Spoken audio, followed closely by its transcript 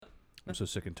I'm so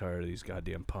sick and tired of these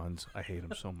goddamn puns. I hate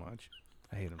them so much.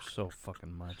 I hate them so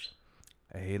fucking much.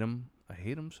 I hate them. I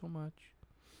hate them so much.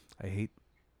 I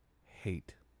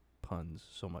hate puns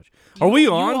so much. Are we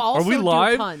on? Are we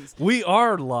live? Puns. We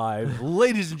are live.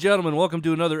 Ladies and gentlemen, welcome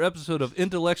to another episode of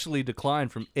Intellectually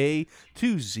Declined from A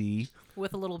to Z.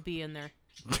 With a little B in there.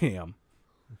 Damn.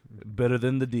 Better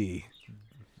than the D.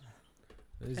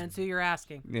 And so you're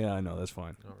asking. Yeah, I know. That's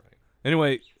fine. All right.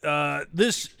 Anyway,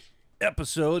 this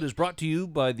episode is brought to you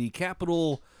by the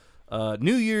Capital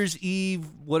New Year's Eve,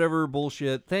 whatever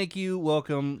bullshit. Thank you.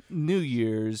 Welcome. New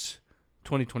Year's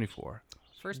 2024.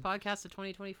 First podcast of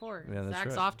 2024. Yeah, that's Zach's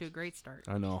right. off to a great start.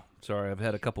 I know. Sorry, I've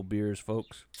had a couple beers,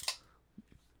 folks.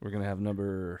 We're going to have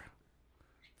number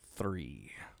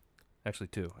 3. Actually,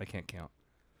 2. I can't count.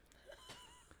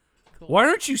 Cool. Why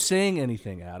aren't you saying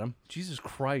anything, Adam? Jesus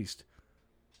Christ.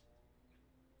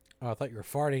 Oh, I thought you were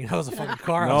farting. That was a fucking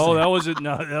car. No, that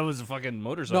was a fucking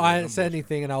motorcycle. No, I didn't say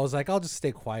anything, and I was like, I'll just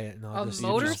stay quiet. And I'll A just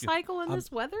motorcycle in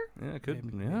this weather? Yeah, it could.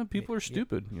 Maybe, Yeah, people are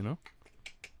stupid, you know.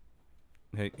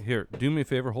 Hey, here, do me a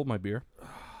favor. Hold my beer.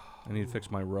 I need to fix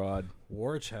my rod.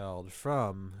 War Child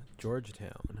from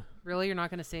Georgetown. Really? You're not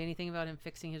going to say anything about him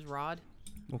fixing his rod?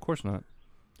 Well, of course not.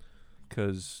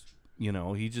 Because, you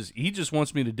know, he just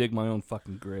wants me to dig my own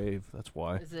fucking grave. That's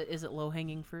why. Is it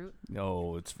low-hanging fruit?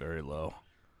 No, it's very low.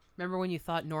 Remember when you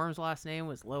thought Norm's last name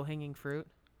was low-hanging fruit?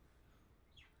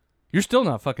 You're still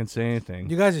not fucking saying anything.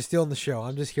 You guys are stealing the show.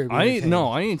 I'm just here to be I entertained.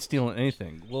 ain't stealing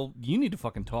anything. Well, you need to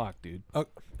fucking talk, dude. Oh,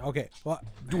 okay. Well,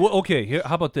 Well, okay, here,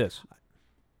 how about this?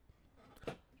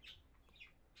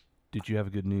 Did you have a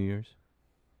good New Year's?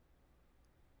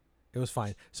 it was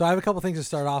fine. So I have a couple things to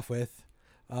start off with.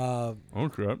 Oh,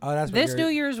 crap. I would ask This what New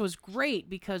your- Year's was great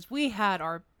because we had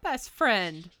our best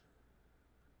friend,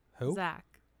 Who? Zach.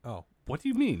 Oh. What do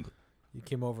you mean? You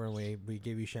came over and we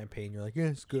gave you champagne. You're like, yeah,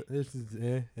 it's good. This is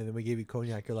And then we gave you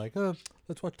cognac. You're like, oh,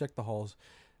 let's watch Deck the Halls.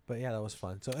 But yeah, that was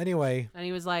fun. So anyway, And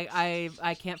he was like,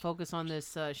 I can't focus on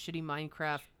this shitty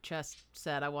Minecraft chess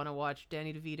set. I want to watch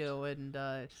Danny DeVito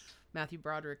and Matthew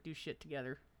Broderick do shit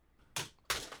together.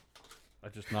 I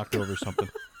just knocked over something.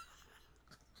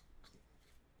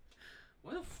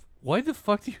 Why the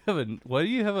fuck do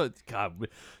you have a God,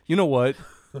 you know what?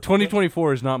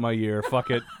 2024 is not my year. Fuck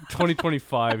it.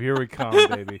 2025, here we come,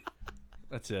 baby.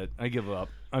 That's it. I give up.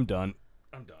 I'm done.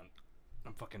 I'm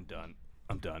fucking done.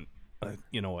 I'm done.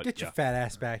 You know what? get your fat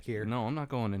ass back here. No, I'm not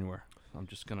going anywhere. I'm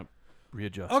just going to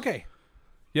readjust. Okay.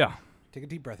 Yeah. Take a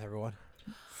deep breath, everyone.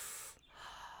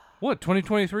 What?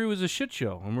 2023 was a shit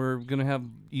show, and we're going to have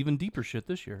even deeper shit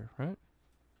this year, right?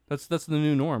 That's the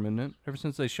new norm, isn't it? Ever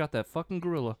since they shot that fucking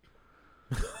gorilla.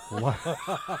 What?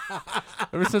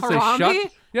 Ever since they shot,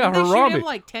 yeah, Didn't they shoot him Harambe.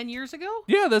 like 10 years ago?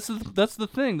 Yeah, that's the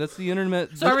thing. That's the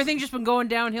internet. So everything's just been going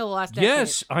downhill the last decade.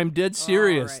 Yes, I'm dead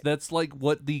serious. right. That's like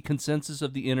what the consensus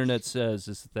of the internet says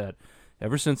is that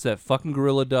ever since that fucking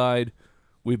gorilla died,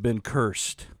 we've been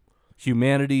cursed.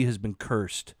 Humanity has been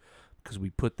cursed because we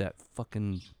put that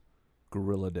fucking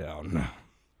gorilla down.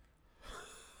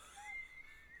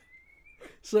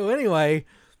 So anyway,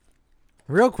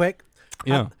 real quick.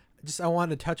 Yeah. I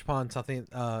wanted to touch upon something,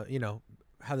 you know,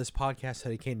 how this podcast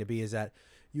how it came to be is that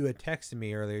you had texted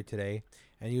me earlier today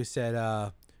and you said,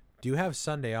 do you have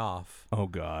Sunday off? Oh,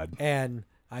 God. And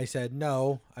I said,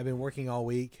 no, I've been working all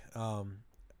week.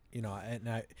 You know,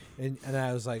 and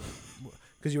I was like,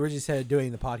 because you originally said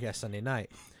doing the podcast Sunday night.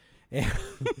 And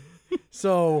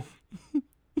so.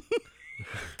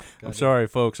 I'm sorry,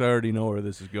 folks. I already know where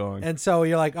this is going. And so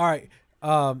you're like, all right.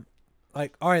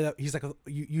 He's like,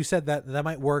 you said that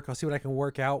might work. I'll see what I can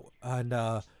work out. And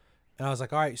I was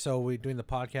like, all right, so we doing the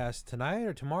podcast tonight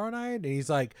or tomorrow night? And he's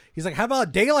like, how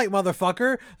about daylight,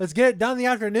 motherfucker? Let's get it done in the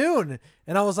afternoon.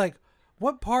 And I was like,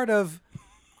 what part of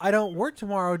I don't work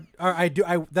tomorrow or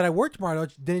that I work tomorrow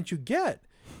didn't you get?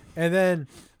 And then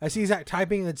I see Zach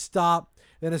typing and stop,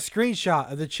 then a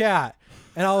screenshot of the chat.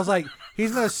 And I was like,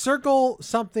 he's going to circle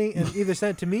something and either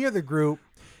send it to me or the group.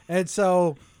 And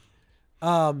so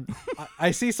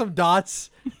I see some dots,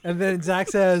 and then Zach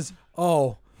says,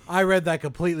 "Oh, I read that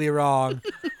completely wrong,"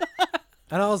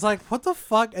 and I was like, "What the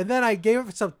fuck?" And then I gave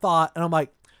it some thought, and I'm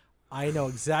like, "I know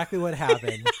exactly what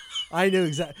happened. I knew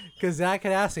exactly because Zach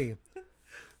had asked me,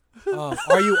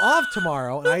 are you off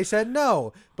tomorrow?" And I said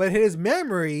no, but in his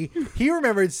memory, he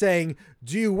remembered saying,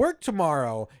 "Do you work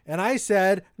tomorrow?" And I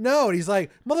said no, and he's like,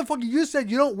 "Motherfucker, you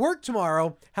said you don't work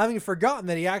tomorrow," having forgotten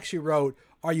that he actually wrote,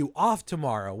 "Are you off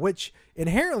tomorrow?" Which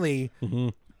inherently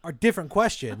are different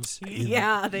questions.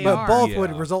 Yeah, they but are. both Yeah.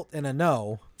 would result in a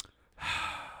no.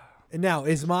 Now,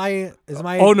 is my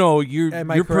Oh no,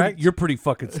 Am I you're correct? you're pretty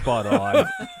fucking spot on.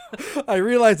 I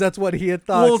realized that's what he had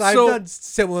thought. Well, 'cause so- I've done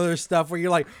similar stuff where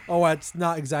you're like, oh, that's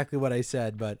not exactly what I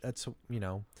said, but that's,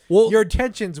 Well, your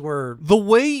intentions were. the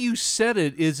way you said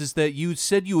it is that you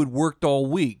said you had worked all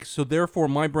week, so therefore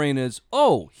my brain is,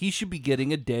 oh, he should be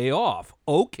getting a day off.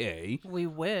 Okay, We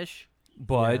wish.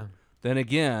 but Yeah. then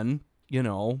again,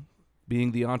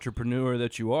 being the entrepreneur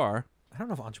that you are, I don't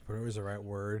know if entrepreneur is the right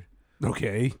word.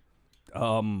 okay,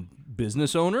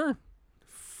 business owner.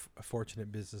 A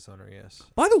fortunate business owner, yes.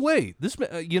 By the way, this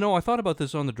I thought about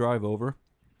this on the drive over.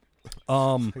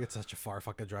 I think it's such a far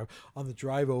fucking drive. On the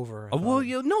drive over. I Well,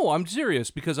 thought- no, I'm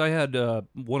serious because I had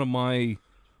one of my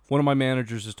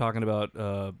managers is talking about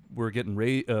we're getting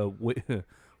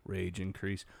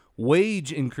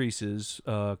wage increases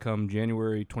come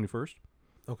January 21st,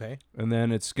 Okay. and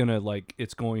then it's going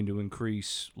to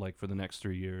increase for the next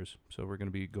 3 years. So we're going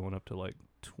to be going up to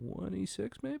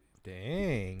 26 maybe.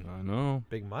 Dang. I know.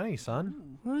 Big money,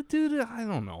 son. Well, dude, I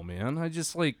don't know, man. I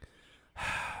just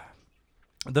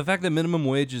the fact that minimum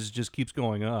wages just keeps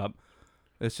going up.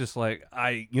 It's just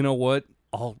you know what?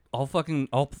 I'll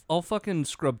fucking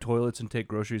scrub toilets and take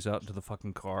groceries out into the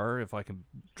fucking car if I can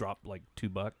drop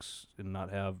 $2 and not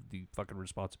have the fucking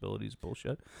responsibilities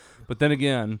bullshit. But then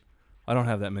again, I don't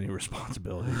have that many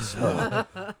responsibilities. So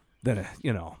then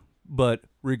But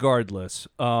regardless,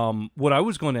 what I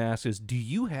was going to ask is, do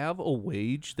you have a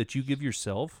wage that you give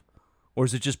yourself, or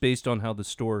is it just based on how the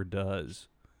store does?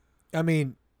 I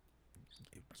mean,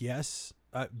 yes,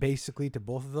 basically to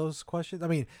both of those questions. I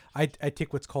mean, I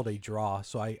take what's called a draw,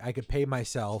 so I could pay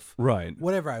myself Right.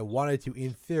 whatever I wanted to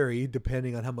in theory,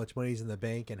 depending on how much money's in the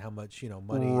bank and how much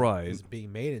money Right. is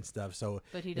being made and stuff. So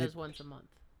But he does once a month.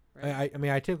 Right? I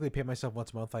mean, I typically pay myself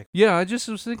once a month. Yeah, I just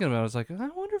was thinking about it. I was like, I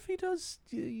wonder if he does.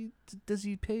 Does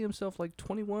he pay himself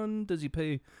 21? Does he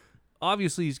pay?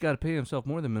 Obviously, he's got to pay himself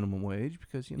more than minimum wage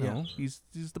because Yeah. he's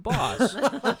the boss,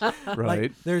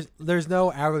 right? Like, there's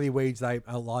no hourly wage that I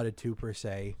allotted to per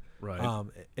se. Right.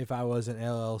 If I was an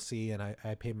LLC and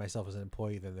I paid myself as an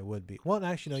employee, then there would be. Well,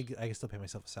 actually, no, I can still pay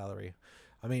myself a salary.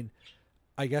 I mean,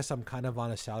 I guess I'm kind of on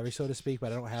a salary, so to speak,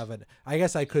 but I don't have it. I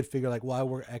guess I could figure well, I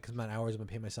work X amount of hours, I'm gonna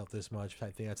pay myself this much.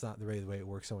 I think that's not the way it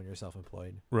works. So when you're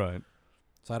self-employed, Right.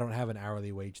 so I don't have an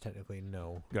hourly wage technically.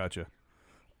 No, Gotcha.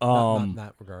 not in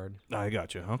that regard. I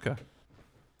gotcha. Okay.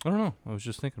 I don't know. I was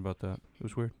just thinking about that. It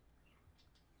was weird.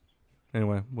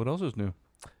 Anyway, what else is new?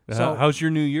 So- How's your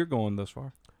new year going thus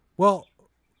far? Well,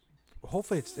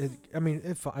 hopefully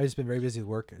I've been very busy with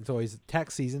work. It's always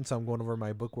tax season, so I'm going over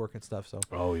my book work and stuff. So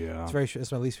Oh yeah.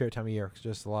 it's my least favorite time of year. It's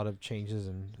just a lot of changes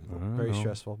and I very know.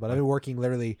 stressful. But I've been working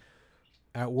literally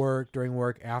at work, during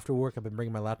work, after work. I've been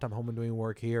bringing my laptop home and doing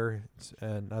work here,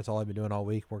 and that's all I've been doing all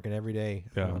week, working every day.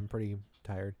 Yeah. I'm pretty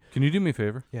tired. Can you do me a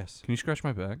favor? Yes. Can you scratch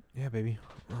my back? Yeah, baby.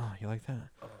 Oh, you like that?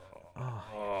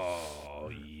 Oh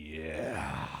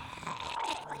yeah.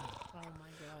 Oh my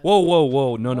god.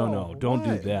 Whoa! No! Oh, Don't do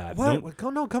what? that. What?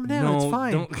 Don't, Come down. It's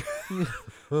fine.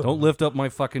 Don't lift up my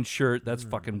fucking shirt. That's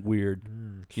fucking weird.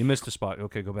 You missed a spot.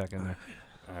 Okay, go back in there.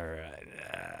 All right.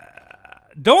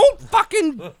 Don't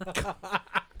fucking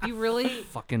You really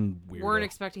fucking weird. weren't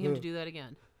expecting him to do that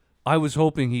again. I was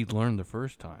hoping he'd learn the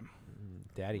first time.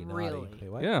 Daddy naughty. Really? Wait,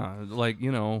 what? Yeah,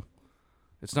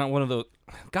 it's not one of those.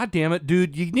 God damn it,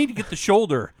 dude! You need to get the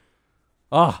shoulder.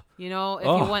 Ah, If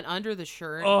Oh. you went under the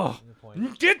shirt, Good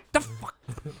point. get the fuck.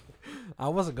 I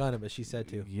wasn't gonna, but she said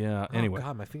to. Yeah. Oh, Anyway,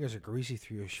 God, my fingers are greasy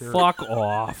through your shirt. fuck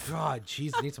off. God,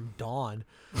 jeez, I need some Dawn.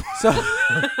 So,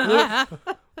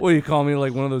 What do you call me?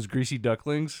 Like one of those greasy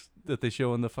ducklings that they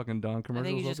show in the fucking Dawn I commercials?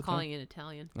 think he's all just the time? calling it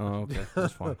Italian. Oh, okay,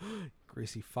 that's fine.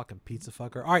 greasy fucking pizza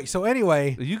fucker. All right, so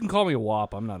anyway, You can call me a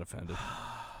wop. I'm not offended.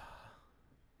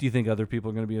 Do you think other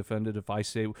people are going to be offended if I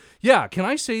say? Yeah, can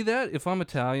I say that? If I'm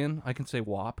Italian, I can say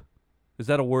wop. Is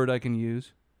that a word I can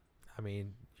use? I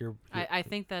mean, you're I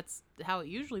think that's how it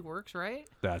usually works, right?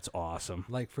 That's awesome.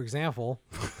 like, for example,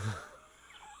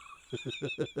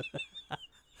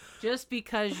 Just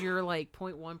because you're like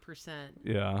 0.1%.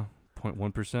 Yeah,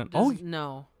 0.1%. Oh Oh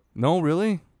no. no,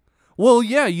 really? Well,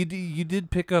 yeah, you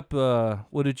did pick up.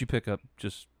 What did you pick up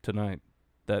just tonight?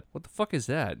 That what the fuck is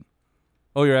that?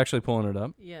 Oh, you're actually pulling it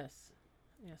up. Yes,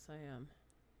 I am.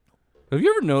 Have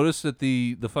you ever noticed that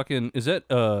the fucking is that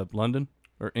London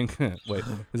or wait,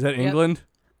 is that England?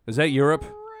 Is that Europe?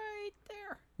 Right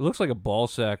there. It looks like a ball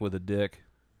sack with a dick.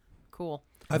 Cool.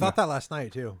 I thought that last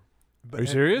night too. But, Are you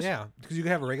serious? Yeah, because you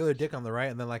could have a regular dick on the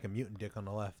right and then like a mutant dick on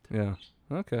the left. Yeah.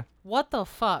 Okay. What the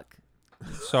fuck?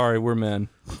 Sorry, we're men.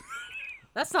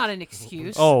 That's not an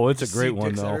excuse. Oh, it's a See great one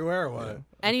dicks though. everywhere or what?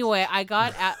 Anyway, I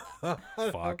got at.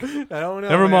 Fuck. I don't know.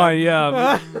 Never man. mind.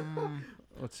 Yeah.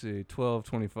 Let's see.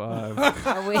 12:25.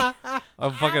 Are we? I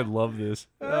fucking love this.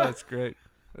 Oh, that's great.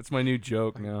 That's my new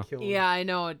joke now. Kill Yeah, I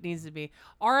know it needs to be.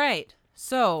 All right.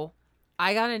 So,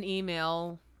 I got an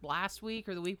email last week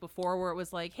or the week before where it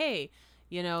was like, "Hey,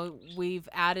 we've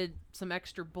added some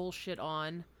extra bullshit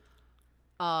on."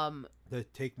 To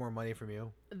take more money from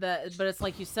you. But it's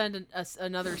like you send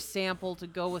another sample to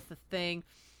go with the thing.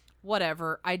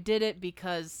 Whatever. I did it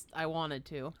because I wanted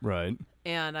to, Right.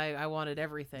 and I wanted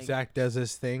everything. Zach does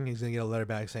this thing. He's gonna get a letter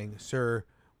back saying, "Sir,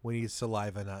 we need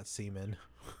saliva, not semen.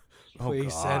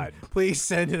 Please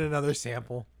send in another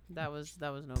sample." That was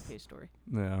an okay story.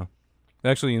 Yeah.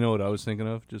 Actually, you know what I was thinking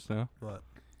of just now? What?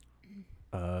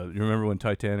 You remember when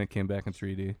Titanic came back in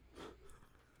 3D?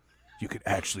 You could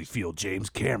actually feel James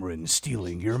Cameron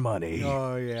stealing your money.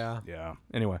 Oh yeah. Yeah.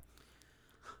 Anyway.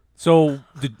 So,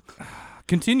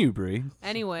 continue, Bree.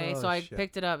 Anyway, Oh, so I shit.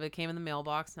 picked it up. It came in the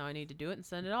mailbox. Now I need to do it and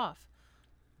send it off,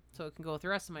 so it can go with the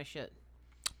rest of my shit.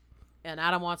 And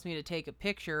Adam wants me to take a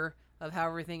picture of how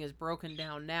everything is broken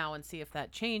down now and see if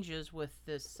that changes with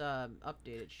this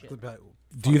updated shit.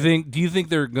 Do you think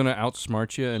they're gonna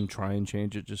outsmart you and try and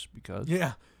change it just because?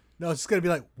 Yeah. No, it's gonna be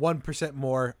like 1%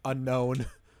 more unknown.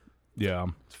 Yeah.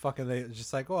 It's fucking. It's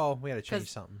just like, well, we had to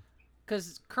change something.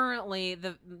 Because currently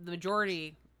the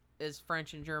majority is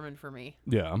French and German for me.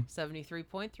 Yeah.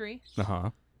 73.3. Uh-huh.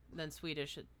 Then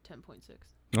Swedish at 10.6.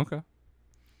 Okay.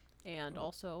 And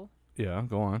also Yeah,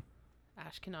 go on.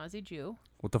 Ashkenazi Jew.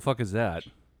 What the fuck is that?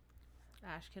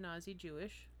 Ashkenazi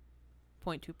Jewish.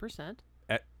 0.2%.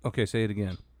 Okay, say it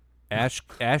again.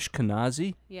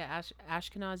 Ashkenazi? Yeah,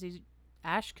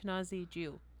 Ashkenazi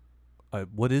Jew.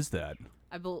 What is that?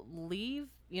 I believe.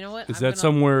 You know what? Is that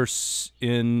somewhere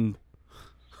in...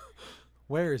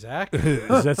 Where, Zach?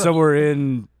 Is that somewhere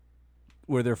in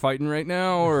where they're fighting right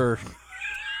now, or?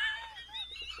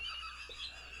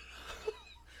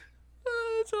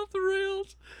 It's off the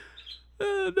rails.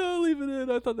 No, leave it in.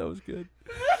 I thought that was good.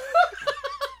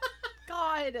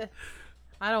 God.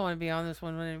 I don't want to be on this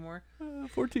one anymore.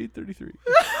 1433.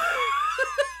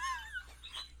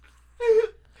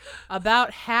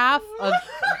 About half of.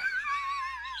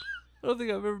 I don't think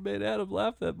I've ever made Adam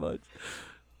laugh that much.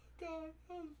 God,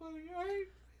 that was funny. All right.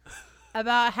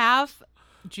 About half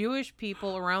Jewish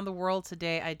people around the world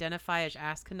today identify as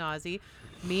Ashkenazi,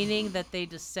 meaning that they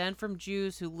descend from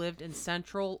Jews who lived in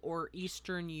Central or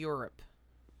Eastern Europe.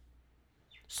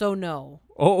 So no.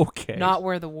 Oh, okay. Not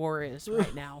where the war is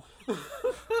right now.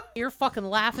 You're fucking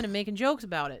laughing and making jokes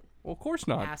about it. Well, of course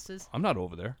not. Asses. I'm not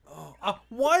over there.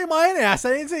 Why am I an ass?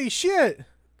 I didn't say shit.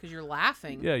 Because you're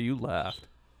laughing. Yeah, you laughed.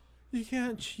 You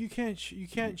can't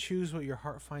choose what your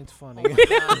heart finds funny. Can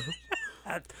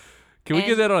we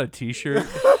get And- that on a T-shirt?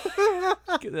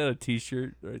 Get that on a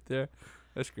T-shirt right there.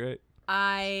 That's great.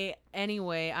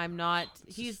 Anyway, I'm not.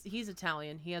 He's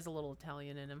Italian. He has a little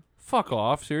Italian in him. Fuck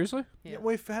off. Seriously? Yeah. Yeah,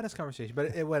 we've had this conversation,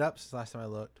 but it went up since last time I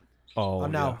looked. Oh,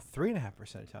 I'm now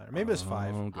 3.5% Italian. Maybe it's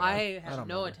 5. Oh, God. I have don't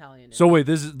no remember. Italian in So me. wait,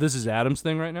 this is Adam's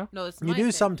thing right now? No, it's You my do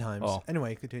thing. sometimes. Oh.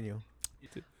 Anyway, continue.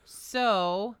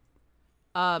 So,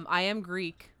 I am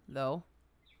Greek though,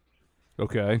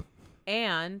 Okay.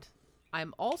 and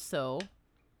I'm also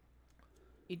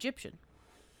Egyptian.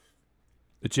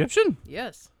 Egyptian?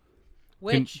 Yes. Can,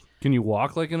 Which can you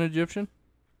walk like an Egyptian?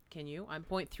 can you? I'm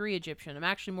 0.3 Egyptian. I'm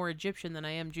actually more Egyptian than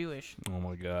I am Jewish, Oh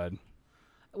my God.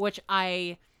 which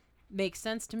makes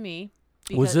sense to me.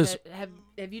 Was Because this-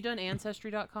 have you done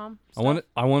Ancestry.com? I want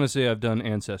to say I've done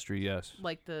Ancestry. Yes.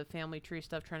 like the family tree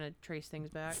stuff, trying to trace things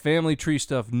back. Family tree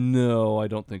stuff? No, I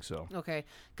don't think so. Okay,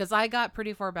 because I got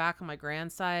pretty far back on my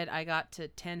grand side. I got to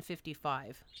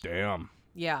 1055. Damn.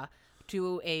 Yeah,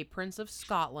 to a prince of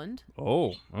Scotland,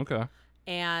 Oh, okay.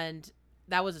 and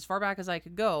that was as far back as I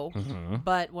could go. Mhm.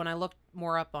 But when I looked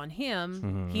more up on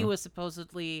him, he Mhm. was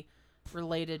supposedly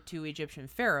related to Egyptian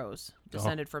pharaohs,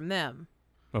 descended from them.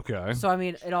 Okay. So I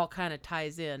mean, it all kind of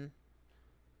ties in.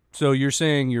 So you're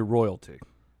saying you're royalty?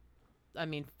 I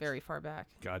mean, very far back.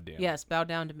 Goddamn. Yes, bow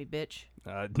down to me, bitch.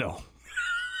 No.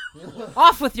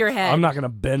 Off with your head. I'm not gonna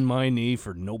bend my knee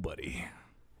for nobody.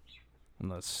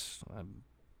 Unless I'm.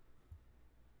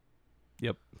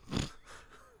 Yep.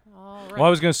 All right. Well, I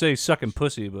was gonna say sucking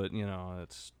pussy, but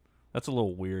that's a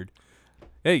little weird.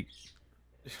 Hey.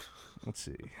 Let's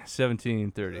see.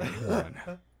 1731.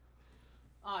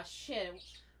 Oh shit!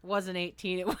 It wasn't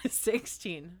 18. It was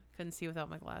 16. Couldn't see without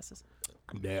my glasses.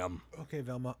 Damn. Okay,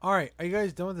 Velma. All right, are you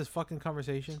guys done with this fucking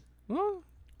conversation? Well,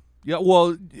 yeah.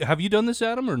 Well, have you done this,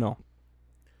 Adam, or no?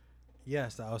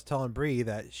 Yes, I was telling Bree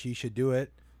that she should do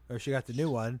it or she got the new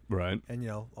one, Right. and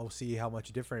I'll see how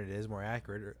much different it is, more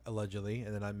accurate, or allegedly,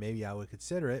 and then maybe I would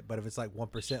consider it. But if it's like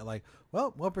 1%, like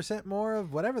 1% more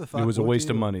of whatever the fuck, It was a we'll waste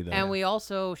do. of money then. And we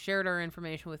also shared our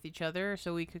information with each other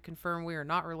so we could confirm we are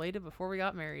not related before we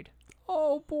got married.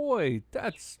 Oh boy,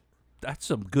 that's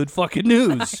some good fucking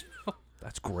news.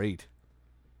 That's great.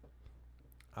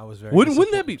 I was very.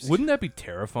 Wouldn't that be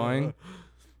terrifying?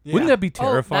 Yeah. Wouldn't that be Oh,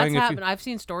 terrifying? that's if happened. I've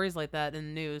seen stories like that in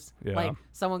the news. Yeah. Like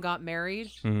someone got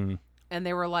married Mhm. and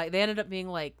they ended up being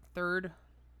like third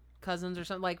cousins or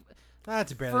something, like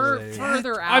That's barely related.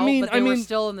 further out, I mean- but they I were mean-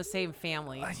 still in the same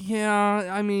family. Yeah,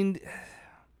 I mean,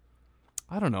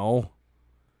 I don't know.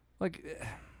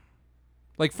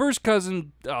 Like first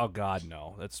cousin. Oh God,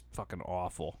 no, that's fucking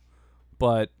awful.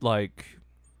 But like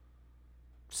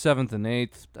 7th and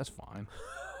 8th, that's fine.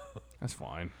 That's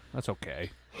fine. That's okay.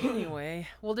 Anyway,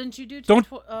 well, didn't you do Don't-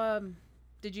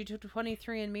 did you do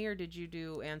 23andMe or did you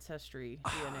do Ancestry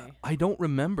DNA? I don't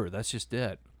remember. That's just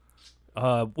it.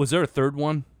 Was there a third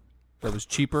one that was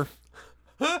cheaper?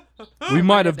 We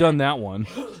might have done that one.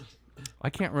 I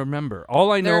can't remember.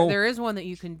 All I know. There is one that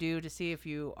you can do to see if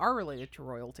you are related to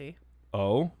royalty.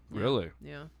 Oh, really?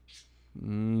 Yeah.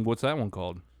 What's that one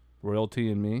called? Royalty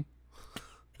and Me?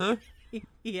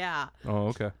 Yeah. Oh,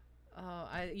 okay.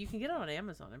 You can get it on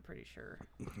Amazon, I'm pretty sure.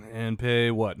 And pay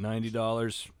what?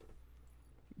 $90?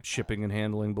 Shipping and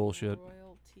handling bullshit.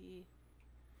 Royalty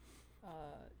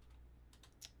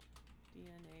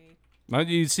DNA. Now,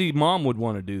 you see, Mom would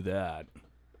want to do that.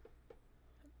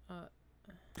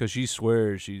 Because she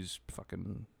swears she's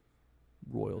fucking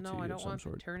royalty No, I of don't some want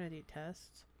sort. paternity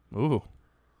tests. Ooh.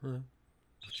 Would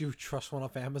you trust one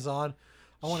off Amazon?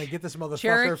 I want to get this motherfucker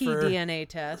Cherokee for. DNA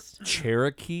test.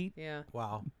 Cherokee? Yeah.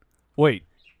 Wow. Wait.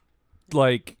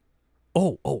 Like,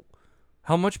 oh.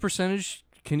 How much percentage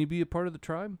can you be a part of the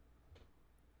tribe?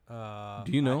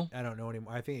 Do you know? I don't know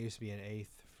anymore. I think it used to be an 1/8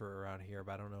 for around here,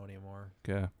 but I don't know anymore.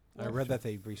 Okay. I read that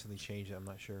they recently changed it. I'm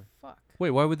not sure. Fuck. Wait,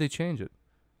 why would they change it?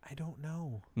 I don't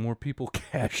know. More people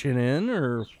cashing in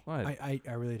or what? I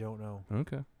really don't know.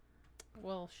 Okay.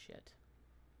 Well, shit.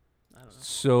 I don't know.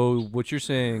 So what you're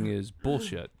saying is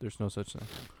bullshit. There's no such thing.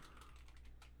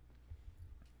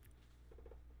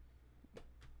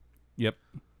 Yep.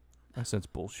 I sense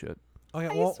bullshit. Okay,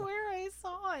 I well, swear I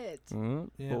saw it.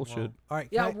 yeah, Bullshit. well, all right.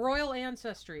 Yeah, can I- royal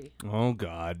ancestry. Oh,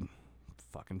 God.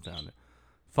 Fucking found it.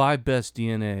 5 best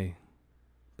DNA.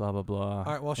 Blah, blah, blah. all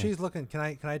right. Well, she's looking. Can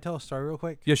I tell a story real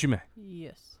quick? Yes, you may.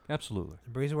 Yes. Absolutely.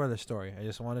 The reason where the story. I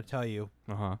just want to tell you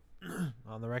Uh-huh.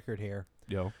 on the record here.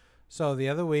 Yo. So the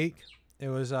other week, it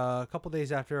was a couple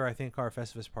days after I think our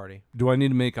Festivus party. Do I need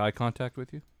to make eye contact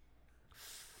with you?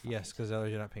 Yes, because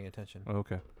otherwise you're not paying attention. Oh,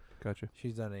 okay. Gotcha.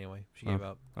 She's done anyway. She gave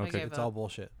up. I Okay. gave It's up. all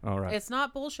bullshit. All right. It's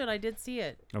not bullshit. I did see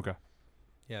it. Okay.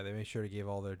 Yeah, they made sure to give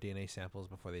all their DNA samples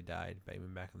before they died,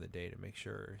 even back in the day, to make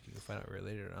sure you can find out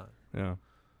related or not. Yeah.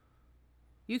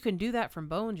 You can do that from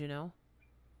bones, you know.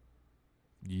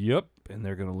 Yep. And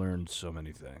they're going to learn so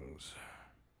many things.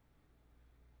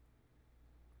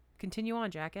 Continue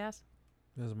on, jackass.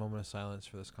 There's a moment of silence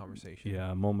for this conversation.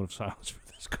 Yeah, a moment of silence for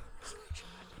this.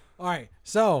 All right,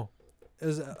 so it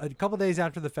was a couple days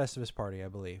after the Festivus party, I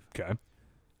believe. Okay.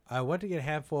 I went to get a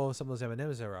handful of some of those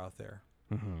M&Ms that were out there,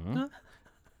 Mm-hmm.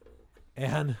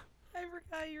 and I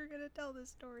forgot you were gonna tell this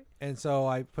story. so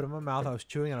I put them in my mouth. I was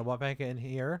chewing, and I walked back in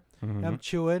here. And I'm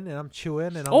chewing, and I'm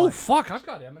chewing, and I'm Oh, like, fuck. I've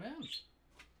got M&Ms.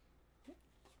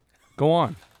 Go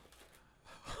on.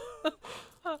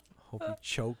 hope you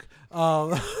choke.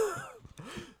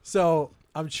 So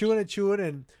I'm chewing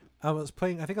and I was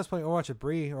playing. I think I was playing Overwatch with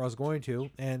Bree, or I was going to,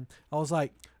 and I was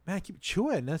like, "Man, I keep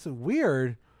chewing. That's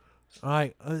weird." All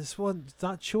right, this one's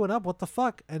not chewing up. What the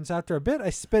fuck? And so after a bit, I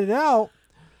spit it out,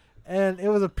 and it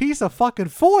was a piece of fucking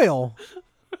foil.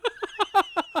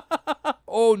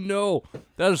 Oh, no.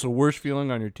 That is the worst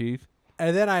feeling on your teeth.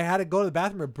 And then I had to go to the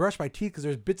bathroom and brush my teeth because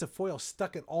there's bits of foil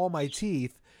stuck in all my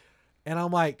teeth. And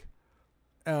I'm like,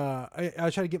 I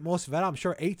was trying to get most of it out. I'm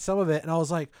sure I ate some of it. And I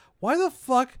was like, why the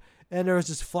fuck? And there was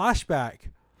this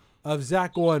flashback of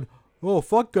Zach going, oh,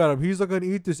 fuck got him. He's not going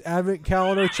to eat this advent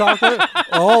calendar chocolate.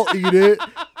 I'll eat it.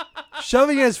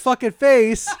 Shoving it in his fucking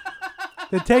face.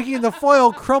 Then taking the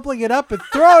foil, crumpling it up, and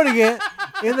throwing it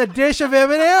in the dish of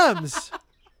M&Ms.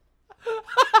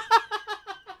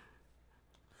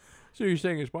 So you're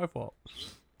saying it's my fault?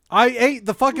 I ate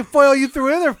the fucking foil you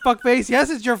threw in there, fuckface. Yes,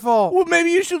 it's your fault. Well,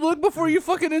 maybe you should look before you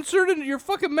fucking insert it into your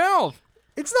fucking mouth.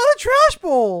 It's not a trash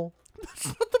bowl. That's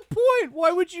not the point.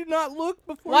 Why would you not look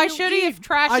before Why you should eat? he if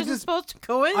trash I isn't just- supposed to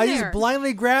go in I there? just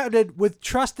blindly grabbed it with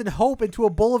trust and hope into a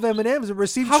bowl of M&Ms and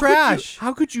received How trash.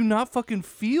 How could you not fucking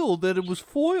feel that it was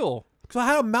foil? Because I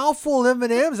had a mouthful of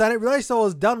M&Ms. I didn't realize I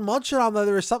was done munching on them.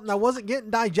 There was something that wasn't getting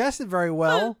digested very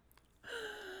well.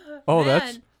 Oh,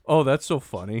 Man. that's so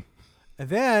funny. And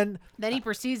then Then he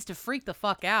proceeds to freak the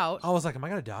fuck out. I was like, am I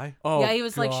going to die? Oh, Yeah, he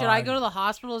was like, should I God. go to the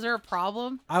hospital? Is there a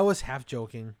problem? I was half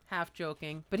joking. Half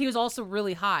joking. But he was also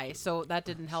really high, so that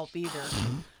didn't help either.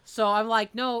 So I'm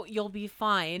like, no, you'll be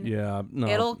fine. Yeah, no.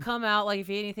 It'll come out. Like, if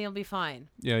you eat anything, it'll be fine.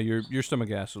 Yeah, your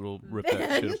stomach acid will rip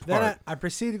that shit Then apart. I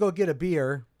proceeded to go get a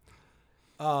beer.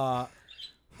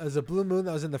 It was a Blue Moon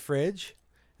that was in the fridge.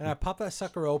 And I popped that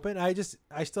sucker open. I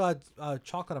still had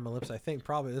chocolate on my lips, I think,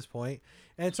 probably at this point.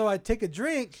 And so I take a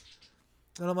drink,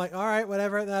 and I'm like, all right,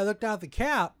 whatever. And I look down at the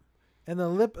cap and the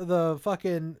lip of the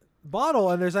fucking bottle,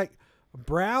 and there's like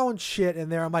brown shit in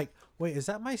there. I'm like, wait, is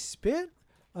that my spit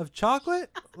of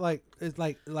chocolate? Like, it's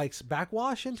like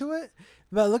backwash into it?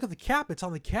 But I look at the cap, it's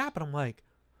on the cap, and I'm like,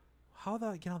 how did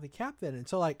I get on the cap then? And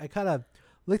so like I kind of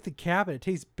lick the cap, and it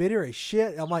tastes bitter as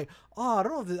shit. I'm like, oh, I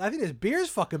don't know if I think this beer's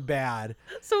fucking bad.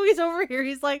 So he's over here.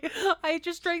 He's like, I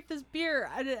just drank this beer.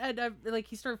 And I, like,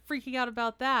 he started freaking out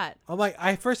about that. I'm like,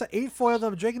 I ate foil, and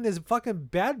I'm drinking this fucking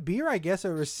bad beer, I guess.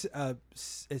 It was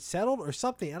it settled or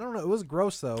something. I don't know. It was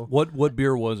gross though. What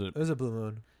beer was it? It was a Blue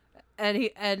Moon.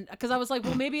 And because I was like,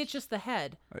 well, maybe it's just the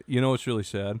head. You know what's really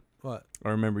sad? What? I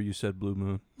remember you said Blue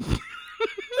Moon.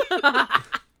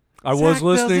 I was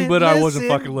listening, but I wasn't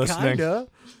fucking listening. Kinda.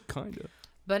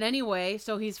 But anyway,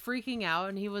 so he's freaking out,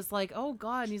 and he was like, oh,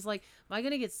 God. And he's like, am I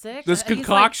going to get sick? This And he's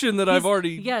concoction that I've he's-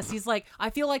 already... Yes, he's like, I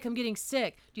feel like I'm getting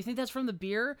sick. Do you think that's from the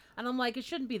beer? And I'm like, it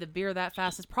shouldn't be the beer that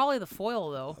fast. It's probably the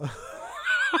foil, though.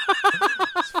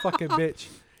 This fucking bitch.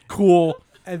 Cool.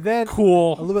 And then a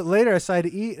Cool. little bit later, I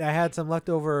decided to eat. And I had some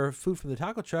leftover food from the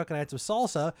taco truck, and I had some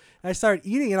salsa. And I started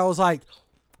eating, and I was like,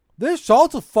 this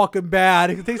salsa fucking bad.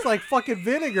 It tastes like fucking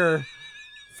vinegar.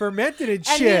 Fermented and And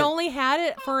shit. he only had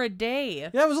it for a day.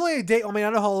 Yeah, it was only a day. I mean, I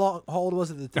don't know how old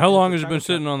was it. How long has it been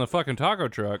sitting on the fucking taco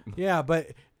truck? Yeah, but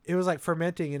it was like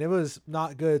fermenting, and it was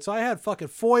not good. So I had fucking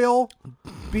foil,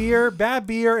 beer, bad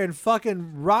beer, and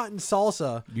fucking rotten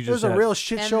salsa. You It was just a had- real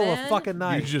shit And show of a then- fucking You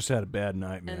night. just had a bad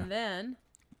night, man. And then,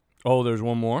 Oh, there's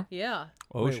one more? yeah,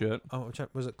 Oh, Wait, shit. Oh,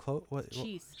 was it close? What?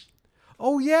 cheese.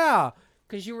 Oh yeah,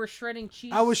 Because you were shredding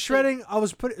cheese. I was to- shredding. I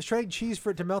was shredding cheese for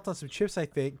it to melt on some chips, I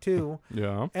think, too.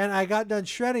 Yeah. And I got done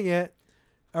shredding it,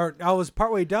 or I was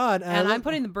partway done. And I'm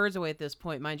putting the birds away at this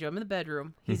point, mind you. I'm in the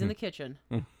bedroom. He's in the kitchen.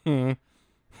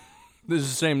 This is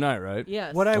the same night, right?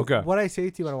 Yes. What Okay. I say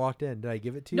to you when I walked in? Did I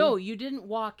give it to you? No, you didn't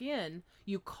walk in.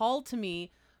 You called to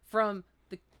me from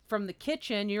the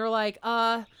kitchen. You're like,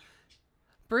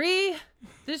 Bree,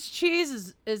 this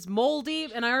cheese is moldy,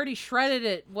 and I already shredded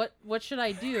it. What should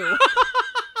I do?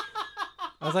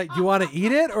 I was like, do you want to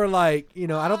eat it, or like, I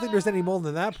don't think there's any mold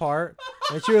in that part.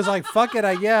 And she was like, fuck it,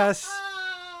 I guess.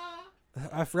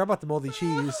 I forgot about the moldy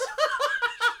cheese.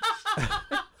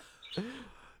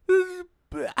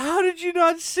 How did you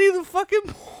not see the fucking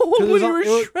mold 'Cause it when was you on-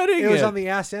 were shredding it? It was on the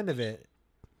ass end of it.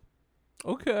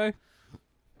 Okay.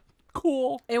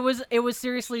 Cool. It was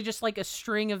seriously just like a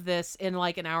string of this in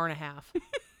like an hour and a half.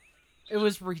 It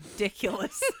was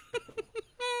ridiculous.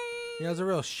 Yeah, it was a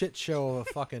real shit show of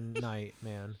a fucking night,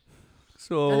 man.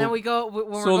 So, And then we go when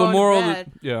we're so the going moral, to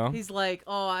bed. yeah, He's like,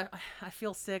 "Oh, I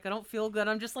feel sick. I don't feel good."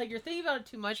 I'm just like, "You're thinking about it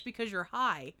too much because you're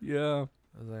high." yeah.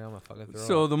 I was like, I'm gonna fucking throw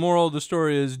So up. the moral of the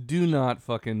story is: do not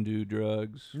fucking do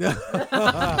drugs.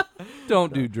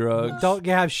 Don't do drugs. Don't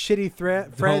have shitty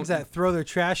friends Don't- that throw their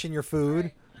trash in your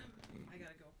food. I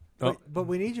gotta go. Oh. But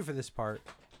we need you for this part.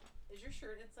 Is your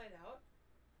shirt inside out?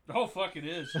 Oh fuck, it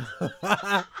is.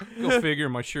 Go figure.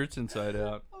 My shirt's inside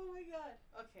out. Oh my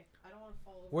god. Okay, I don't want to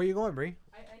fall over. Where are you going, Bree?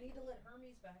 I need to let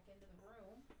Hermes back into the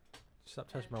room. Stop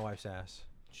touching my wife's ass.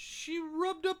 She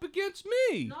rubbed up against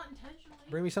me. Not intentionally.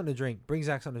 Bring me something to drink. Bring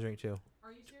Zach something to drink too.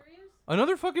 Are you serious?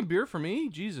 Another fucking beer for me?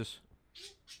 Jesus.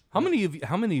 How many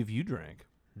of you drank?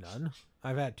 None.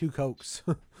 I've had 2 Cokes.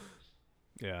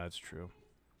 Yeah, that's true.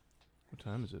 What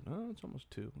time is it? Oh, it's almost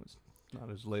 2. It's not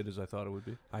as late as I thought it would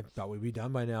be. I thought we'd be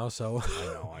done by now, so.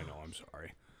 I know. I'm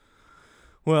sorry.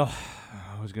 Well,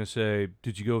 I was going to say,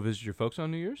 did you go visit your folks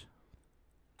on New Year's?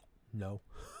 No.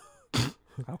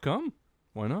 How come?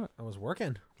 Why not? I was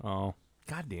working. Oh,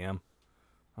 goddamn.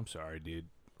 I'm sorry, dude.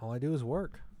 All I do is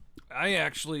work. I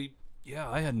actually,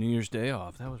 I had New Year's Day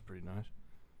off. That was pretty nice.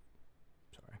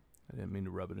 Sorry. I didn't mean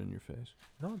to rub it in your face.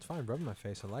 No, it's fine. Rub in my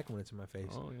face. I like it when it's in my face.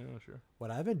 Oh, yeah, sure.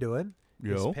 What I've been doing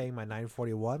is Yo. paying my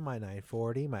 941, my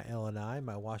 940, my LNI,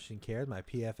 my Washington Cares, my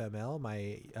PFML,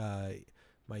 my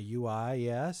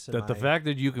UIS. and That the my- fact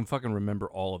that you can fucking remember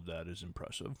all of that is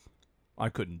impressive. I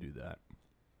couldn't do that.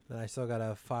 Then I still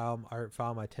gotta file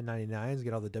my 1099s,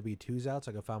 get all the W2s out,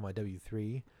 so I can file my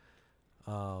W3.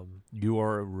 You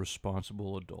are a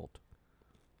responsible adult,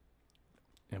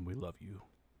 and we love you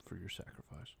for your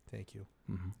sacrifice. Thank you.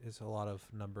 Mm-hmm. It's a lot of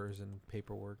numbers and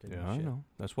paperwork and Yeah, I shit. know.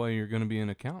 That's why you're going to be an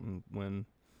accountant when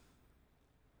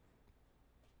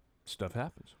stuff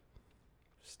happens.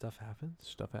 Stuff happens.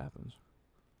 Stuff happens.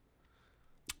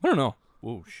 I don't know.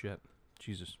 Whoa, shit.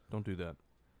 Jesus, don't do that.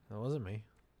 That wasn't me.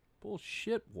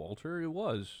 Bullshit, Walter. It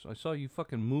was. I saw you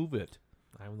fucking move it.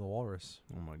 I'm the walrus.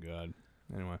 Oh, my God.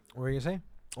 Anyway. What were you gonna say?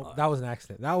 Oh, that was an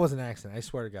accident. That was an accident. I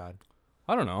swear to God.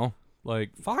 I don't know.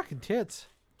 Like, Fucking tits.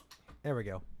 There we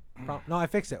go. No, I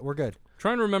fixed it. We're good.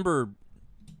 trying to remember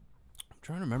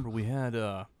we had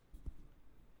a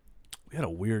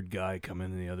weird guy come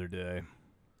in the other day.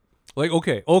 Like,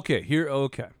 okay.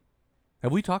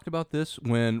 Have we talked about this?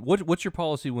 What's your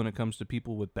policy when it comes to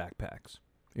people with backpacks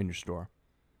in your store?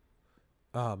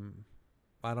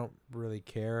 I don't really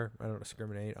care. I don't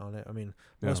discriminate on it. I mean,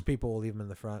 Yeah. most people will leave them in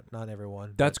the front. Not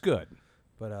everyone. That's good.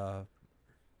 But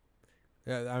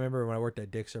yeah, I remember when I worked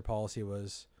at Dick's, their policy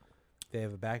was they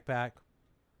have a backpack.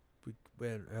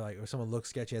 If someone looks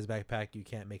sketchy as a backpack, you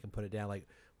can't make them put it down. Like,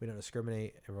 we don't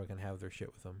discriminate. Everyone can have their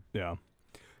shit with them.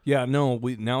 Yeah. No.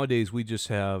 Nowadays we just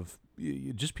have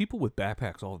just people with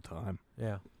backpacks all the time.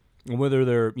 Yeah. And whether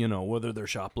they're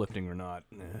shoplifting or not,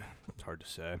 it's hard to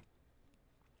say.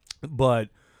 But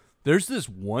there's this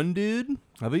one dude.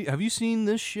 Have you seen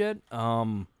this shit?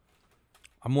 I'm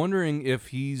wondering if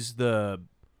he's the.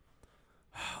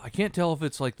 I can't tell if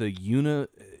it's like the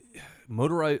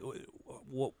motorized.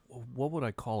 What would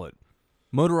I call it?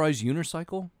 Motorized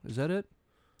unicycle? Is that it?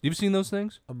 You've seen those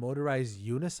things? A motorized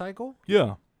unicycle?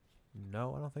 Yeah.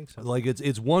 No, I don't think so. Like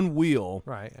it's one wheel,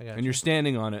 Right, I got and you're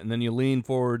standing on it, and then you lean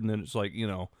forward, and then it's like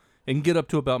it can get up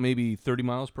to about maybe 30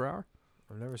 miles per hour.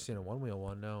 I've never seen a one-wheel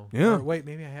one, no. Yeah. Or wait,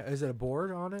 maybe I have. Is it a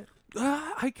board on it?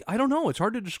 I don't know. It's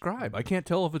hard to describe. I can't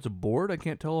tell if it's a board. I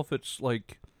can't tell if it's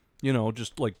like,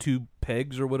 just like two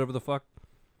pegs or whatever the fuck.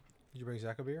 Did you bring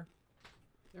Zach a beer?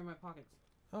 They're in my pockets.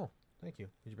 Oh, thank you.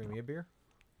 Did you bring me a beer?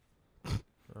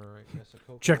 All right, yes, a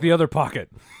Coke. Check the other pocket.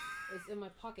 It's in my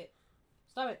pocket.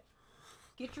 Stop it.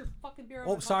 Get your fucking beer out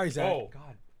Oh, of my sorry, pocket. Zach. Oh.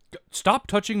 God, Stop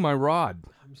touching my rod.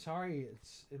 I'm sorry.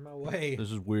 It's in my way.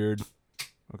 This is weird.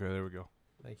 Okay, there we go.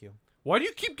 Thank you. Why do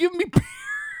you keep giving me beer?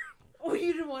 Oh,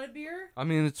 you didn't want a beer? I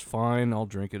mean, it's fine. I'll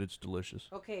drink it. It's delicious.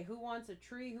 Okay, who wants a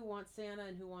tree, who wants Santa,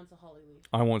 and who wants a holly leaf?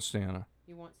 I want Santa.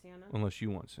 You want Santa? Unless you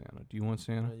want Santa. Do you want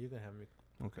Santa? You can have me.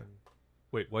 Okay.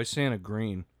 Wait, why is Santa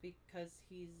green? Because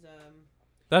he's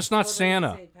That's not celebrating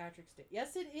Santa. St. Patrick's Day.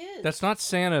 Yes, it is. That's not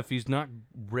Santa if he's not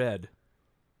red.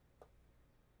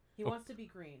 He wants to be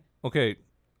green. Okay,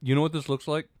 you know what this looks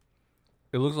like?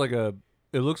 It looks like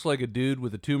a dude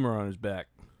with a tumor on his back.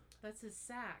 That's his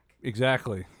sack.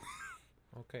 Exactly.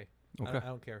 Okay. Okay. I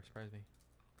don't care. Surprise me.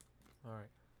 All right.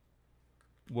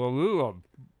 Well,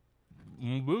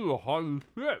 this is a hot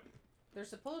shit. They're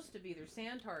supposed to be. They're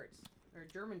sand tarts. They're a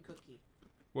German cookie.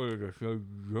 What is this? A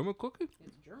German cookie?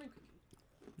 It's a German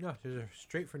cookie. Yeah, these are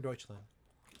straight from Deutschland.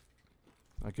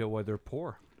 I get why they're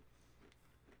poor.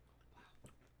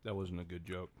 That wasn't a good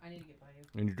joke. I need to get by you.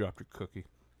 And you dropped your cookie.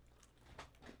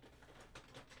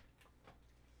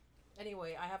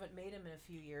 Anyway, I haven't made them in a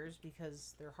few years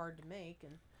because they're hard to make.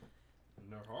 And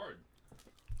they're hard.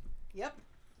 yep,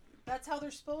 that's how they're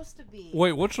supposed to be.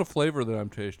 Wait, what's the flavor that I'm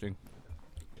tasting?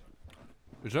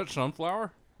 Is that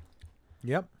sunflower?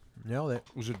 Yep. Nailed it.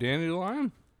 Was it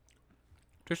dandelion?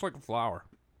 Tastes like a flower.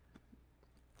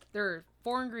 There are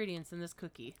 4 ingredients in this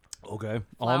cookie. Okay.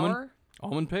 Flour,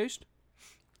 Almond paste?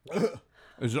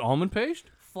 Is it almond paste?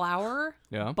 flour,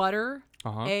 Yeah. butter,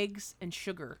 Uh-huh. eggs, and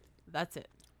sugar. That's it.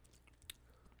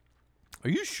 Are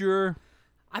you sure?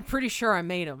 I'm pretty sure I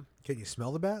made them. Can you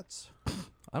smell the bats?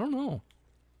 I don't know.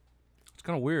 It's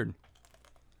kind of weird.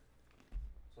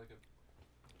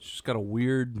 It's just got a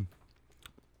weird.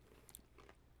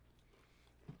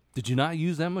 Did you not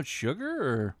use that much sugar,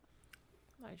 or?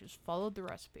 I just followed the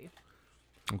recipe.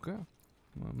 Okay.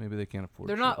 Well, maybe they can't afford.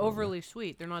 They're not sugar over overly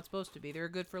sweet. They're not supposed to be. They're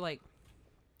good for like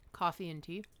coffee and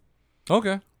tea. there.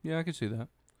 Okay. Yeah, I can see that.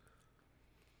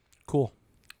 Cool.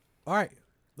 All right.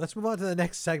 Let's move on to the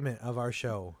next segment of our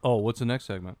show. Oh, what's the next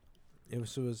segment?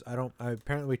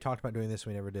 Apparently we talked about doing this.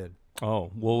 We never did.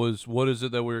 Oh, what is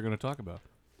it that we were going to talk about?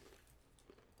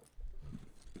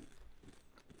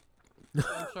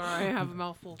 I'm sorry, I have a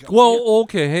mouthful. Well,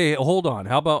 okay. Hey, hold on.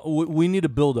 How about we need a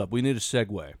build up? We need a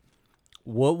segue.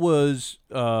 What was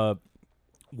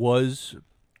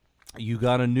you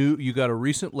got a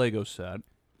recent Lego set,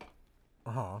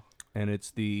 Uh huh. and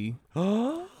it's the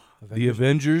The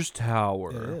Avengers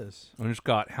Tower. It is. And it's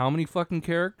got how many fucking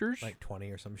characters? Like 20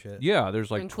 or some shit. Yeah,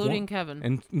 there's like including Kevin.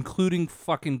 and including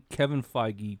fucking Kevin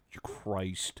Feige.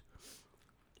 Christ.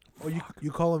 Oh,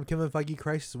 you call him Kevin Feige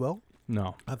Christ as well?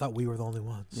 No. I thought we were the only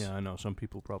ones. Yeah, I know. Some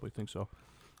people probably think so.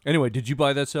 Anyway, did you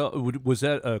buy that? Was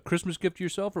that a Christmas gift to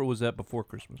yourself, or was that before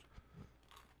Christmas?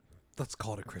 Let's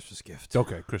call it a Christmas gift.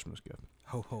 Okay, Christmas gift.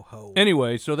 Ho, ho, ho.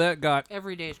 Anyway, so that got...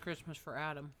 Every day is Christmas for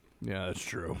Adam. Yeah, that's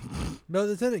true. No,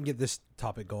 this didn't get this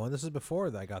topic going. This is before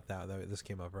that I got that this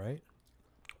came up, right?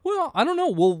 Well, I don't know.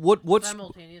 Well, what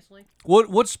Simultaneously.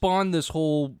 What spawned this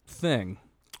whole thing?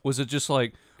 Was it just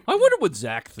like, I wonder what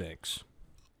Zach thinks?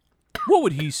 What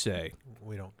would he say?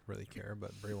 We don't really care,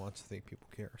 but Bray wants to think people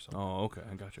care. So. Oh, okay,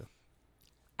 I gotcha.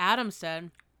 Adam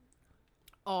said,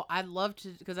 "Oh, I'd love to,"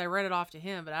 because I read it off to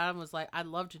him. But Adam was like, "I'd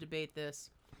love to debate this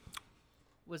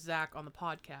with Zach on the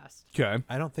podcast." Okay.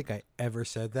 I don't think I ever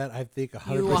said that. I think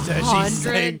 100% You she's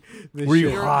saying this Were you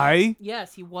shit. high?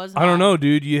 Yes, he was. I don't high. know,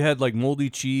 dude. You had like moldy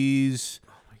cheese,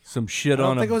 some shit I don't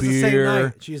on think a it was the same beer.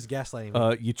 night. She was gaslighting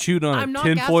me. You chewed on I'm a not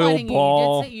tinfoil gaslighting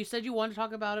ball. you. You said you wanted to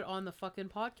talk about it on the fucking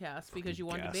podcast because you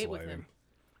wanted to debate with him.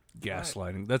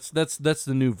 Gaslighting. That's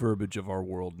the new verbiage of our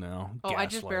world now. Oh, I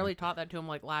just Gaslighting. barely taught that to him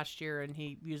like last year, and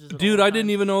he uses it. Dude, all I the didn't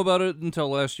time. even know about it until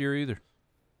last year either.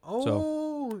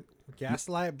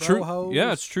 Gaslight, bro. True. Hoes.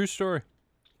 Yeah, it's a true story,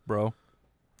 bro.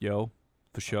 Yo,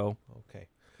 for show. Okay.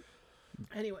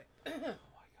 Anyway. Oh my god.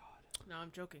 No,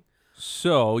 I'm joking.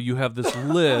 So you have this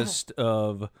list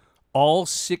of all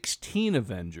 16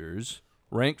 Avengers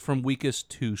ranked from weakest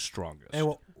to strongest.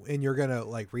 And you're gonna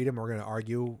like read them. We're gonna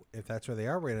argue if that's where they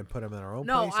are. We're gonna put them in our own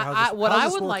No, place. what I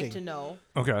how's would this like working? to know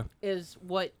Okay. is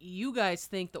what you guys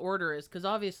think the order is, because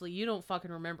obviously you don't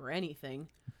fucking remember anything.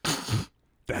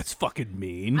 That's fucking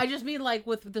mean. I just mean like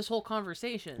with this whole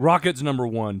conversation. Rocket's number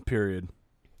 1, period.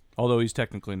 Although he's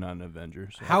technically not an Avenger.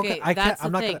 So. How Okay, can I can't? that's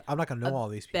I'm the not thing. gonna. I'm not gonna know all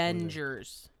these people. either.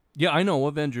 Avengers. Yeah, I know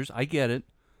Avengers. I get it.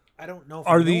 I don't know if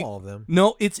Are I the know all of them.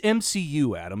 No, it's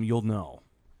MCU, Adam. You'll know.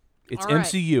 It's All right.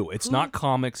 MCU. It's Who- not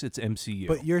comics. It's MCU.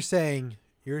 But you're saying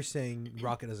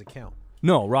Rocket doesn't count.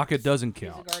 no, Rocket doesn't He's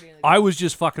a count. Guardian of the I was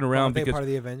just fucking around Aren't they because part of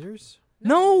the Avengers?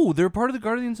 no, they're part of the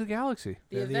Guardians of the Galaxy.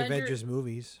 They're the Avengers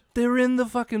movies. They're in the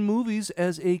fucking movies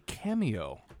as a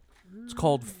cameo. It's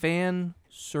called fan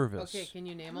service. Okay, can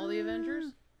you name all the Avengers?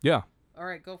 Yeah, All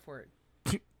right, go for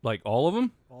it. like all of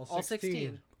them, All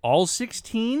 16. all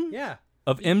 16 Yeah.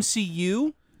 of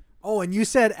MCU. Oh, and you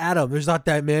said Adam. There's not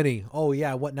that many. Oh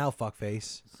yeah. What now,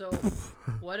 fuckface? So,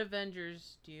 what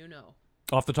Avengers do you know?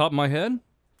 Off the top of my head,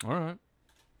 all right.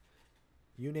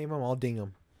 You name them, I'll ding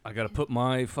them. I gotta put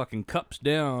my fucking cups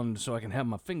down so I can have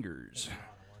my fingers,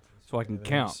 so I can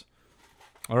count.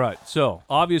 All right. So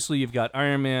obviously you've got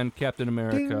Iron Man, Captain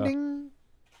America. Ding ding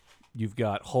You've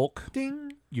got Hulk.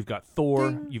 ding You've got Thor.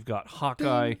 Ding. You've got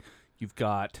Hawkeye. Ding. You've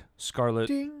got Scarlet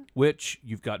ding Witch.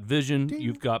 You've got Vision. Ding.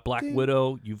 You've got Black Ding.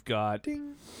 Widow. You've got...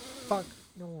 ding. Fuck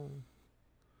no.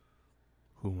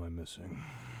 Who am I missing?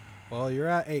 Well, you're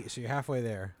at 8, so you're halfway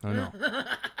there. I know.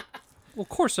 Well, of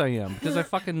course I am, because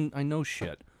I know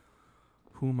shit.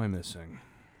 Who am I missing?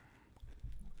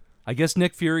 I guess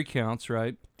Nick Fury counts,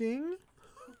 right? Ding.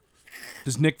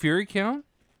 Does Nick Fury count?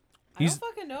 I don't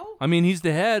fucking know. I mean, he's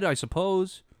the head, I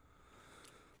suppose.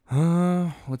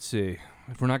 Let's see.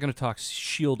 If we're not going to talk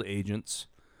SHIELD agents,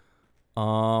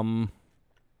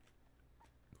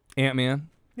 Ant-Man.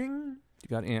 Ding. You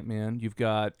got Ant-Man. You've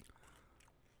got...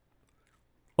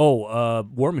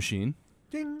 War Machine.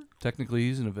 Ding. Technically,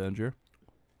 he's an Avenger.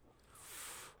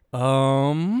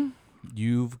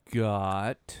 You've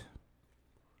got...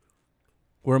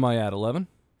 Where am I at? 11?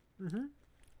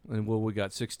 Mm-hmm. And we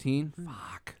got 16?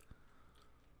 Fuck.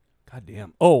 God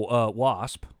damn. Oh,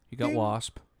 Wasp. You got Ding.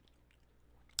 Wasp.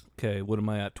 Okay, what am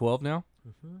I at? 12 now?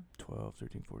 Mm-hmm. 12,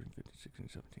 13, 14, 15, 16,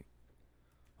 17.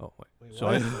 Oh, wait. Wait, So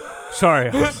what? sorry,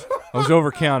 I was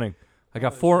overcounting. I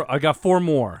got four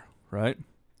more, right?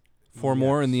 Four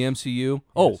more in the MCU.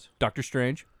 Oh, Yes. Doctor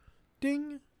Strange.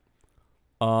 Ding.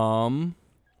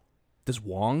 Does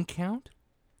Wong count?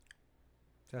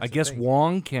 That's I the guess thing.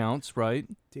 Wong counts, right?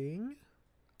 Ding.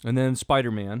 And then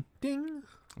Spider-Man. Ding.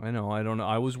 I know, I don't know.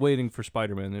 I was waiting for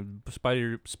Spider-Man.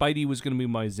 Spidey was going to be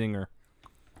my zinger.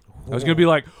 I was going to be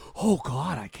like, oh,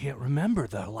 God, I can't remember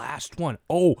the last one.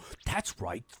 Oh, that's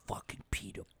right, fucking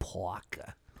Peter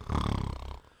Parker.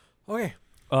 Okay.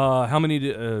 How many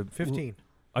did... 15,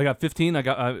 I got 15. I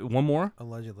got one more.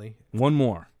 allegedly. One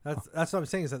more. That's what I'm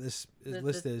saying is that this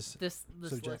list is This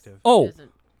subjective. list Oh.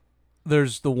 isn't.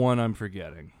 There's the one I'm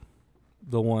forgetting.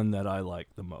 The one that I like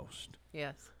the most.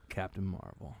 Yes. Captain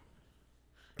Marvel.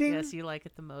 Ding. Yes, you like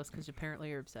it the most because apparently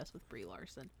you're obsessed with Brie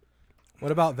Larson.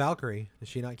 What about Valkyrie? Does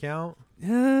she not count?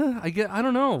 Yeah, I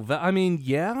don't know. I mean,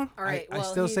 yeah. All right. I well,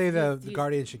 still he's- say the he's-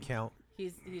 Guardians should count.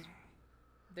 He's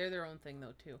they're their own thing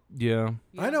though too. Yeah.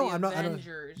 You I have know, the I'm not- I don't-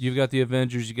 Avengers You've got the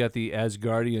Avengers. You got the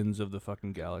Asgardians of the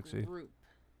fucking galaxy. group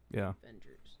Yeah.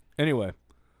 Avengers. Anyway,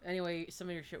 Anyway, some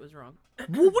of your shit was wrong.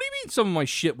 what do you mean? Some of my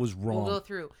shit was wrong. We'll go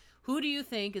through. Who do you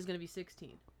think is going to be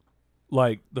 16?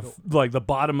 Like the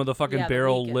bottom of the fucking Yeah, the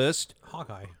barrel weakest. list.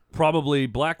 Hawkeye. Probably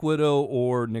Black Widow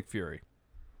or Nick Fury.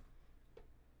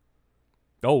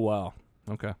 Oh wow.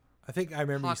 Okay. I think I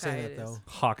remember you saying Hawkeye that it though. is.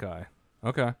 Hawkeye.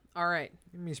 Okay. All right.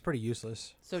 I mean, he's pretty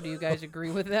useless. So do you guys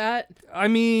agree with that? I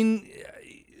mean,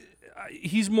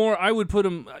 he's more. I would put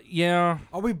him. Yeah.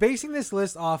 Are we basing this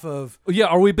list off of? Yeah.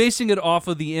 Are we basing it off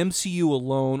of the MCU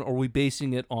alone, or are we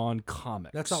basing it on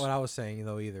comics? That's not what I was saying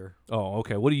though either. Oh,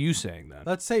 okay. What are you saying then?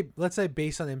 Let's say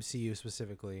based on MCU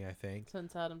specifically. I think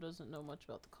Since Adam doesn't know much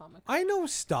about the comic. I know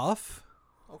stuff,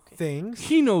 Okay. things.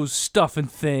 He knows stuff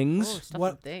and things. Oh, stuff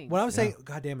What and things. what I'm saying?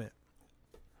 God damn it!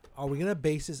 Are we gonna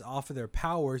base this off of their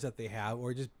powers that they have,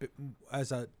 or just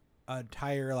as a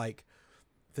entire like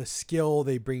the skill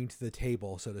they bring to the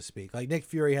table, so to speak? Like Nick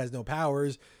Fury has no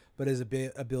powers, but his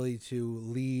ability to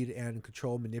lead and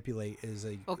control, manipulate is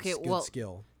a Okay, good well,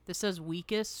 skill. This says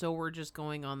weakest, so we're just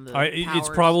going on the It's powers.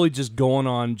 probably just going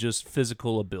on just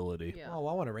physical ability. Yeah. Oh,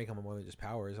 well, I want to rank them more than just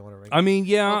powers. I want to rank. I mean,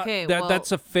 yeah, Okay, well-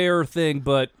 that's a fair thing,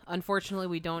 but Unfortunately,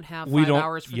 we don't have 5 we don't.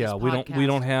 hours for Yeah, this we podcast.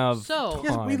 don't have. So,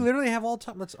 yes, we time. literally have all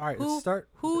time. Let's who, start.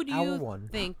 who with do hour you one.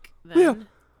 think Yeah. then?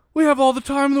 We have all the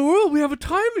time in the world. We have a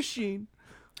time machine.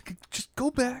 Just go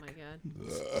Oh back. my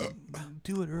god.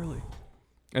 Do it early.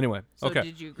 Anyway, So okay.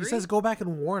 did you agree? He says go back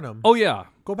and warn them. Oh yeah,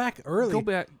 Go back early. go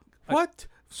back. What?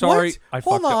 Sorry, What? I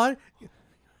Hold fucked up. on.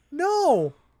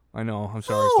 No. I know. I'm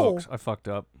sorry, No. folks. I fucked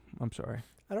up. I'm sorry.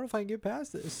 I don't know if I can get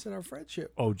past this in our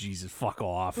friendship. Oh Jesus, fuck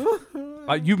off.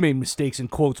 You've made mistakes in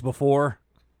quotes before.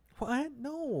 What?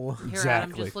 No. Here, Adam,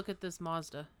 Exactly. just look at this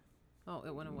Mazda. Oh,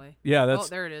 it went away. Yeah, Oh, that's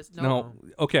there it is. no.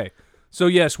 Okay. So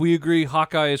yes, we agree.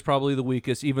 Hawkeye is probably the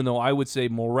weakest, even though I would say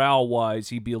morale-wise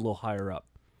he'd be a little higher up,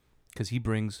 because he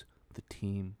brings the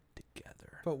team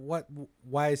together. But what?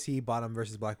 Why is he bottom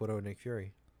versus Black Widow and Nick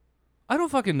Fury? I don't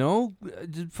fucking know.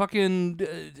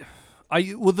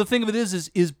 Well, the thing of it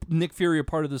is Nick Fury a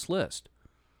part of this list?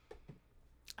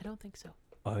 I don't think so.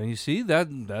 You see,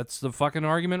 that's the fucking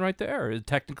argument right there.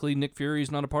 Technically, Nick Fury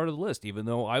is not a part of the list, even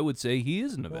though I would say he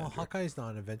is an Avenger. Well, Hawkeye's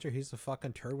not an Avenger. He's a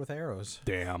fucking turd with arrows.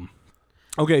 Damn.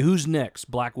 Okay, who's next?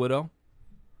 Black Widow?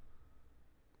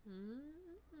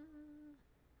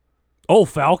 Oh,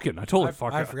 Falcon. I totally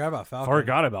I forgot about Falcon.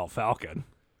 Forgot about Falcon.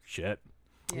 Shit.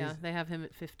 Yeah, they have him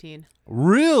at 15.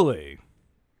 Really?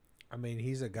 I mean,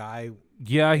 he's a guy.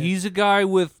 Yeah, he's a guy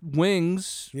with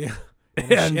wings Yeah.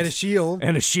 and And a shield.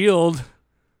 and a shield.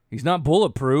 He's not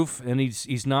bulletproof, and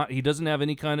he doesn't have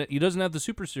any kind of, he doesn't have the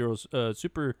super. Heroes.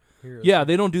 Yeah,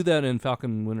 they don't do that in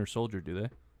Falcon and Winter Soldier, do they?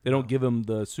 They don't give him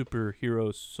the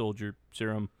superhero soldier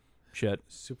serum shit.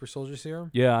 Super soldier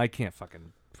serum. Yeah, I can't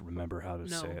fucking remember how to No.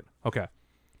 say it. Okay.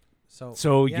 So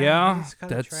So yeah, he's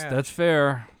kinda that's trash.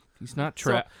 fair. He's not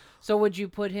trash. So would you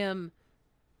put him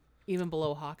even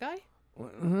below Hawkeye?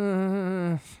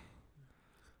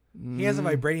 He has a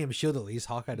vibranium shield at least.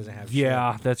 Hawkeye doesn't have.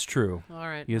 Yeah, Shit. that's true. All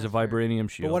right. He has a that's fair. vibranium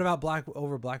shield. But what about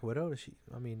Black Widow? Does she?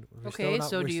 I mean. Okay,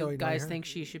 so do you guys think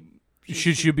she should?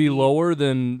 should she be lower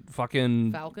than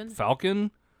fucking Falcon?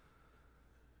 Falcon?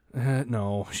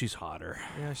 No, she's hotter.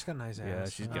 Yeah, she's got a nice ass. Yeah,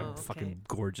 she's got Oh, okay. fucking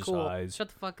gorgeous Cool. eyes. Shut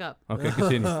the fuck up. Okay,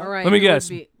 continue. All right. Let me who would guess.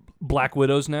 be- Black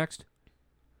Widow's next.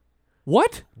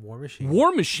 What? War Machine.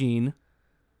 War Machine?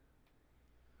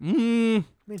 I mean,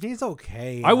 he's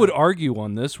okay. I would argue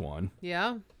on this one.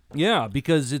 Yeah. Yeah,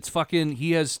 because it's fucking.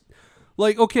 He has,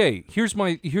 like, okay. Here's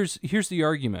the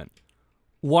argument.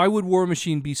 Why would War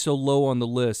Machine be so low on the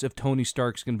list if Tony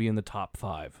Stark's going to be in the top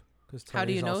 5? How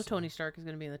do you know Tony Stark is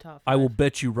going to be in the top? I will 5?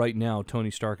 bet you right now Tony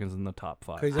Stark is in the top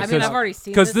 5. 'Cause I mean, Because- I've already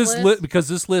seen Because this this list. because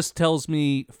this list tells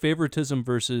me favoritism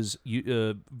versus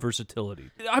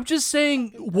versatility. I'm just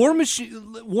saying, War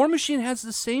Machine has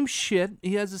the same shit.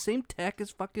 He has the same tech as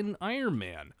fucking Iron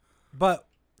Man. But,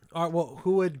 all right, well,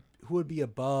 who would be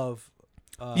above?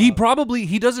 He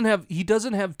doesn't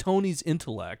have Tony's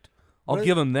intellect. I'll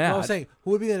give him that. No, I'm saying,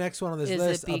 who would be the next one on this Is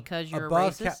list? it because you're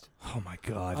above racist? Oh my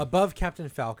god. above Captain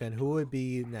Falcon, who would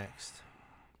be next?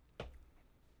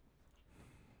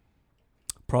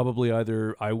 Probably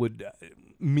either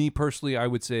me personally, I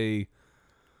would say,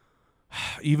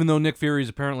 even though Nick Fury is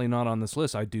apparently not on this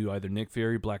list, I do either Nick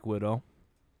Fury, Black Widow.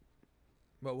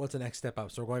 But what's the next step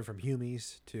up? So we're going from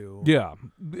Humies to Yeah,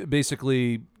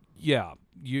 basically, yeah.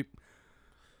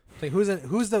 Like who's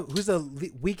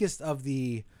the weakest of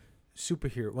the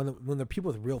superhero when the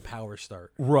people with real power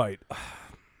start. Right.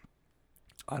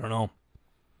 I don't know.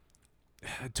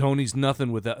 Tony's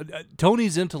nothing without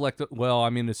Tony's intellect. Well, I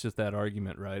mean, it's just that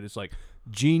argument, right? It's like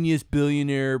genius,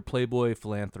 billionaire, playboy,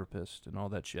 philanthropist, and all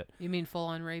that shit. You mean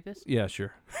full-on rapist? Yeah,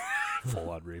 sure.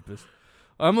 Full-on rapist.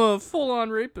 I'm a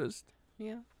full-on rapist.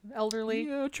 Yeah. Elderly.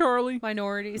 Yeah, Charlie.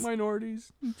 Minorities.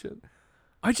 Minorities.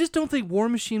 I just don't think War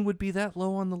Machine would be that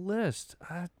low on the list.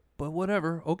 But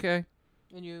whatever. Okay.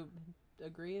 And you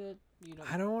agree that you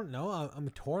don't? I don't know. I'm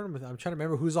torn. I'm trying to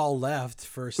remember who's all left.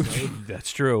 Firstly,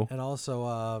 That's true. and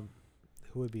also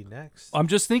who would be next? I'm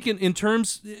just thinking in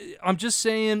terms. I'm just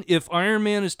saying if Iron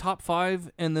Man is top 5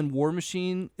 and then War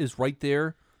Machine is right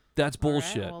there, that's All right,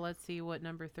 bullshit. well, let's see what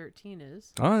number 13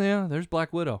 is. Oh yeah, there's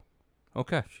Black Widow.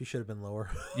 Okay. She should have been lower.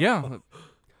 Yeah.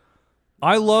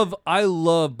 I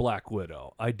love Black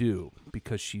Widow. I do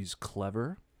because she's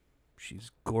clever,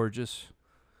 she's gorgeous,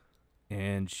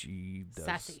 and she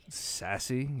does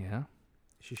Sassy, yeah.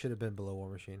 She should have been below War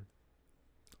Machine.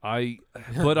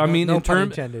 But I No- mean no in pun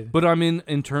terms intended. but I mean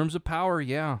in terms of power,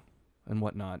 yeah, and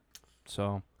whatnot.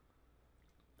 So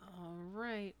All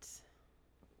right.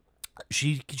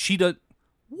 she does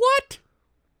what?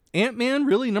 Ant-Man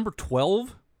really number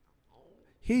 12?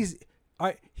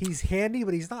 He's handy,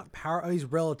 but he's not power. He's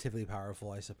relatively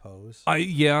powerful, I suppose.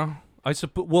 I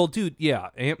suppose. Well, dude, yeah,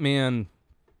 Ant-Man.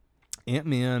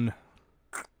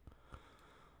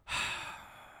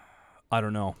 I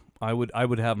don't know. I would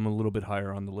have him a little bit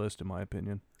higher on the list, in my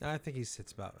opinion. I think he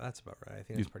sits about. That's about right. I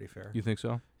think that's pretty fair. You think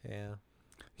so? Yeah.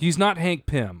 He's not Hank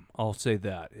Pym. I'll say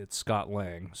that. It's Scott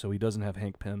Lang, so he doesn't have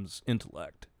Hank Pym's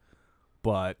intellect,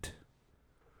 but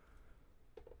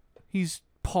he's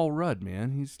Paul Rudd,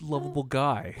 man. He's a lovable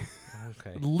guy.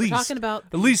 Okay. At We're least, talking about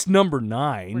at least number we're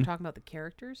 9. talking about the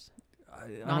characters, I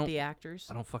not don't- the actors.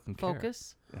 I don't fucking care.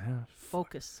 Focus. Yeah.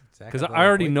 Focus. Because I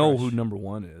already know who number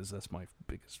 1 is. That's my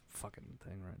biggest fucking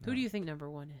thing right now. Who do you think number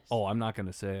 1 is? Oh, I'm not going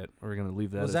to say it. We're going to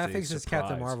leave that Well, as Zach a thinks it's surprise.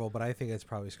 Captain Marvel, but I think it's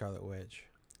probably Scarlet Witch.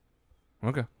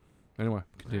 Okay. Anyway,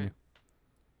 continue. Alright.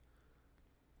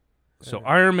 So Okay.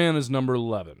 Iron Man is number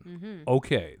 11. Mm-hmm.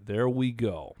 Okay, there we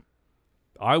go.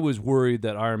 I was worried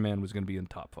that Iron Man was going to be in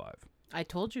top 5. I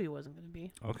told you he wasn't going to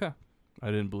be. Okay. I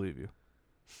didn't believe you.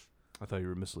 I thought you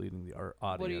were misleading the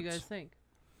audience. What do you guys think?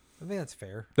 I think that's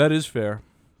fair. That is fair.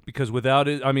 Because without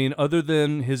it, I mean, other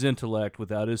than his intellect,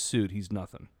 without his suit, he's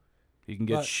nothing. He can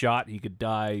get But- shot. He could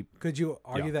die. Could you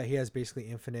argue Yeah. that he has basically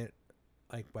infinite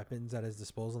weapons at his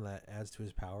disposal and that adds to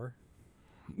his power?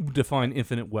 Define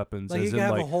infinite weapons. Like, as he in, could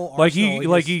have a like, whole like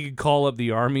arsenal, he could call up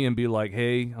the army and be like,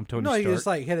 "Hey, I'm Tony No, Stark." he just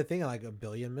hit a thing like a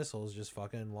billion missiles just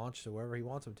fucking launched to wherever he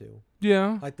wants them to.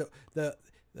 Yeah. Like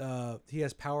he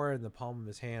has power in the palm of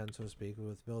his hand, so to speak,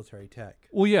 with military tech.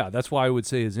 Well, yeah. That's why I would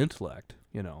say his intellect.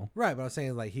 You know. Right, but I'm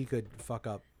saying like he could fuck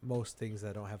up most things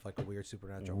that don't have like a weird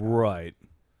supernatural power. Right.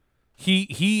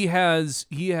 He has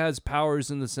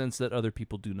powers in the sense that other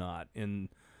people do not, and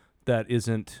that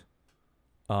isn't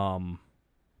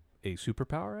a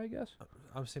superpower, I guess.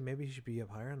 I'm saying maybe he should be up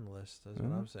higher on the list. That's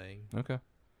what I'm saying. Okay.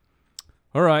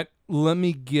 All right. Let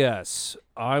me guess.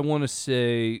 I want to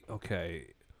say,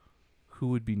 okay, who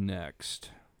would be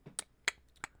next?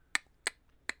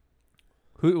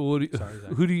 Who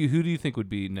do you think would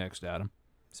be next, Adam?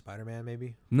 Spider-Man,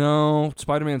 maybe. No,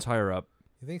 Spider-Man's higher up.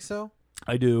 You think so?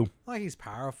 I do. Like he's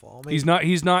powerful. I mean,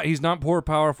 He's not more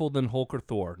powerful than Hulk or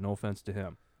Thor. No offense to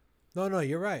him. No,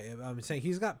 you're right. I'm saying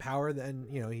he's got power. Then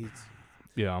he's.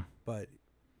 Yeah. But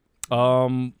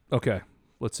Okay.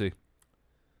 Let's see.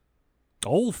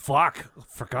 Oh fuck!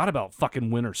 Forgot about fucking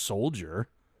Winter Soldier.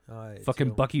 Fucking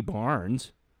too. Bucky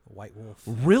Barnes. White Wolf.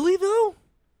 Really though?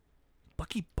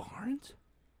 Bucky Barnes?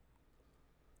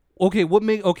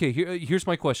 Okay, here's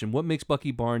my question. What makes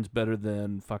Bucky Barnes better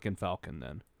than fucking Falcon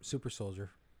then? Super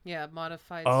Soldier. Yeah,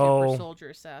 modified Oh. super soldier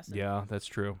assassin. Yeah, that's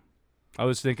true. I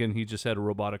was thinking he just had a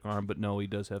robotic arm, but no, he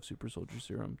does have super soldier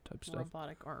serum type stuff.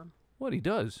 Robotic arm. What, he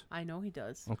does? I know he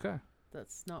does. Okay.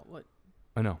 That's not what.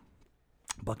 I know.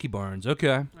 Bucky Barnes.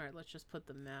 Okay. All right, let's just put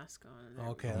the mask on. And there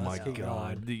we Okay, go. Oh my let's keep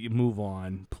God. going. You move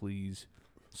on, please.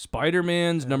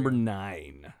 Spider-Man's There we number go.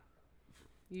 9.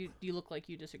 You look like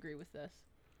you disagree with this.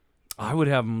 I would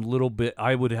have him a little bit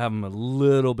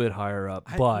higher up,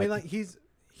 but I mean, like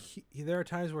there are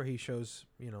times where he shows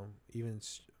even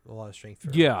a lot of strength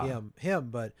for Yeah. him,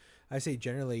 but I say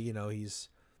generally he's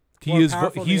he more is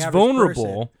powerful than the he's average vulnerable.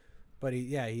 person, but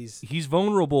he's He's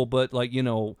vulnerable, but like,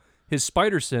 his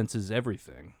spider sense is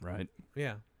everything, right?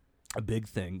 yeah. A big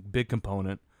thing, big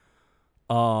component.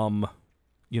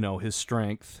 His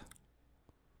strength.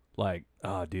 Like,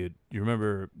 dude, do you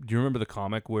remember the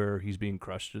comic where he's being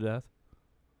crushed to death?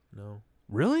 No.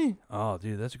 Really? Oh,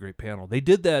 dude, that's a great panel. They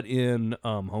did that in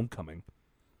Homecoming,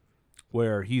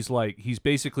 where he's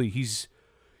freaking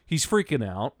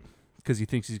out because he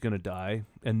thinks he's gonna die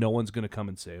and no one's gonna come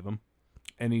and save him,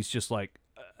 and he's just like,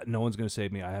 no one's gonna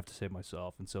save me. I have to save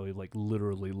myself. And so he like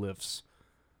literally lifts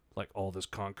like all this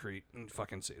concrete and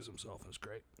fucking saves himself. It was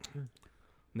great. And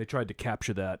they tried to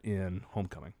capture that in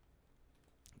Homecoming.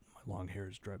 My long hair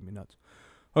is driving me nuts.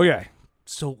 Okay,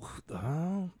 so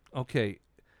okay,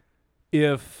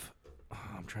 if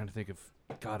I'm trying to think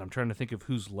of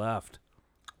who's left.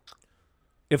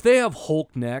 If they have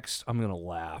Hulk next, I'm gonna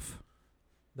laugh.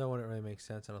 That wouldn't really make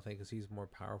sense, I don't think, because he's more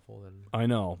powerful than I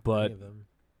know, any but of them.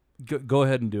 go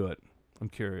ahead and do it. I'm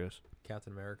curious.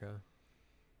 Captain America.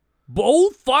 Oh,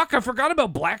 fuck. I forgot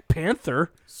about Black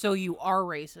Panther. So you are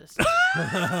racist.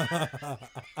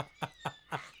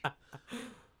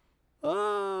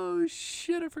 Oh,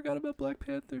 shit. I forgot about Black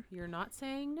Panther. You're not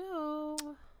saying no.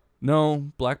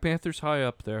 No, Black Panther's high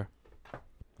up there.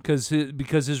 Because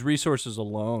his resources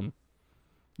alone,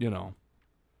 the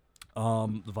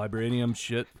vibranium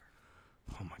shit.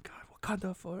 Oh, my God.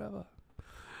 Wakanda forever.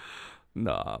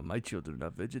 Nah, my children are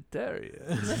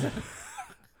vegetarians.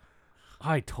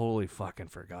 I totally fucking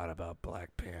forgot about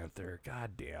Black Panther.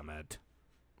 God damn it.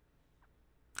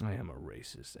 I am a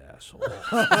racist asshole.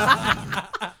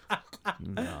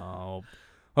 No.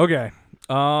 Okay.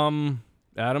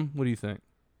 Adam, what do you think?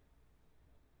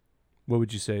 What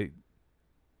would you say?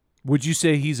 Would you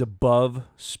say he's above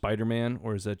Spider-Man,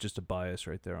 or is that just a bias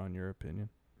right there on your opinion?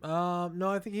 No,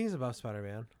 I think he's above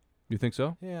Spider-Man. You think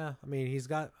so? Yeah, I mean, he's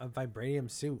got a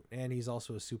vibranium suit, and he's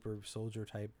also a super soldier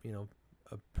type,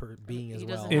 being as He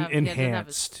well. doesn't have-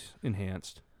 Enhanced.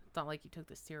 It's not like you took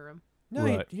the serum. No,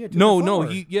 Right. he took No, the no.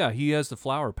 flower. He has the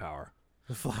flower power.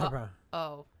 The flower.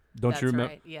 Oh. Don't That's you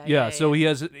remember? right. Yeah, Yeah. yeah, So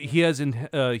yeah.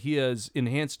 he has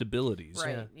enhanced abilities.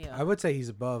 Right. Yeah. I would say he's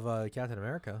above Captain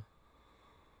America.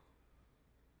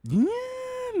 Yeah,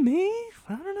 me.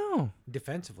 I don't know.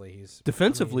 Defensively, he's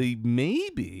Defensively,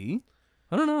 maybe.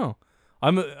 I don't know.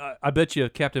 I bet you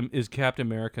Captain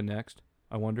America next.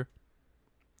 I wonder.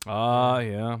 Ah,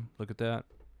 yeah. Look at that.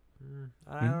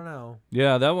 I don't know.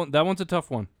 Yeah, that one's a tough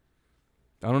one.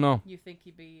 I don't know. You think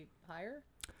he'd be higher?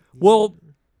 Well,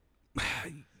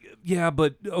 yeah,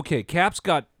 but okay. Cap's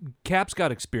got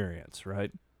experience,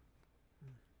 right?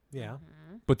 Yeah.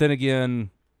 But then again,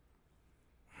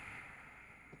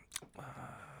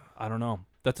 I don't know.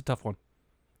 That's a tough one.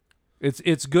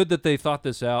 It's good that they thought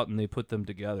this out and they put them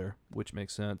together, which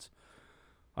makes sense.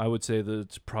 I would say that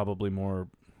it's probably more.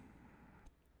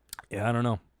 Yeah, I don't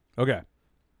know. Okay.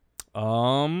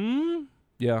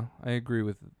 Yeah, I agree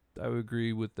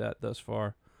with that thus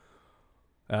far.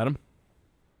 Adam?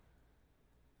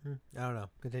 I don't know.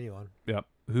 Continue on. Yep.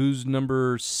 Who's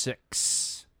number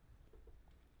 6?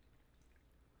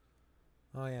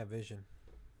 Oh yeah, Vision.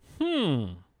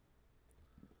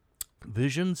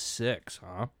 Vision 6,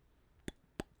 huh?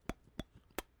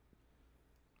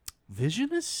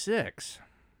 Vision is 6.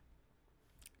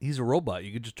 He's a robot.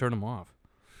 You could just turn him off.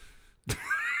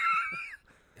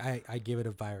 I give it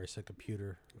a virus, a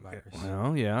computer virus.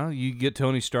 Well, yeah. You get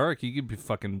Tony Stark, he could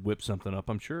fucking whip something up.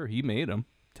 I'm sure he made him.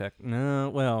 No,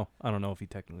 well, I don't know if he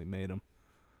technically made him.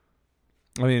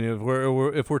 I mean, if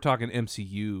we're talking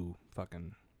MCU,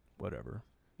 fucking whatever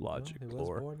logic He was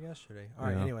lore. born yesterday. All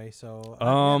right. Yeah. Anyway, so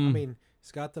I mean,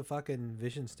 he's got the fucking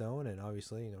Vision Stone, and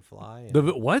obviously he can fly.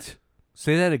 And What?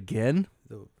 Say that again?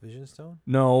 the Vision Stone.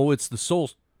 No, it's the Soul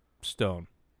Stone,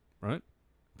 right?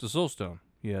 It's the Soul Stone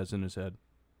he has in his head.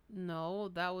 No,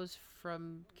 that was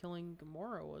from killing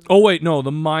Gamora, wasn't Oh it? wait, no,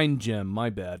 the Mind Gem. My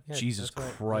bad. Yeah, Jesus that's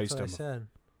what- Christ! That's what I said.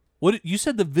 What you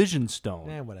said? The Vision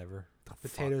Stone. Whatever.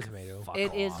 Potato, Fuck. tomato. Fuck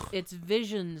It is. off. It's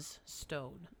Vision's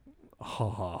stone. Ha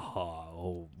ha ha!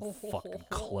 Oh, fucking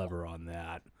clever on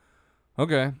that.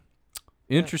 Okay,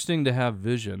 interesting to have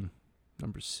Vision.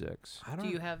 Number 6. I don't.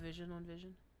 Do you have Vision on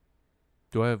Vision?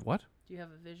 Do I have what? Do you have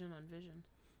a Vision on Vision?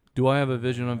 Do I have a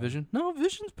Vision on Vision? No,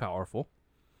 Vision's powerful.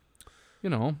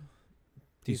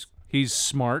 He's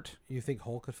smart. You think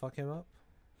Hulk could fuck him up?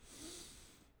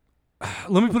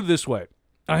 Let me put it this way.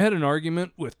 I had an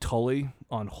argument with Tully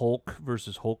on Hulk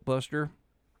versus Hulkbuster,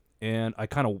 and I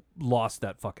kind of lost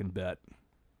that fucking bet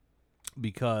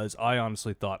because I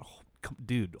honestly thought,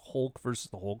 dude, Hulk versus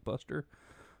the Hulkbuster.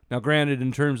 Now, granted,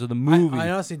 in terms of the movie, I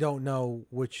honestly don't know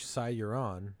which side you're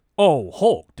on. oh,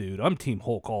 Hulk, dude, I'm Team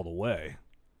Hulk all the way.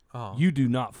 Oh, You do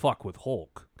not fuck with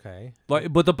Hulk. okay?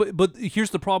 But here's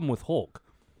the problem with Hulk.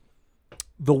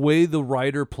 The way the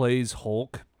writer plays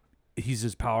Hulk, he's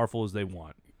as powerful as they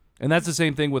want. And that's the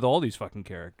same thing with all these fucking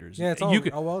characters. Yeah, it's all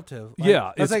relative. Like,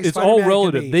 Yeah, that's like it's all Spider-Man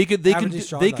relative. be They can averagely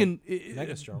strong,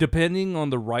 mega strong. depending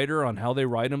on the writer on how they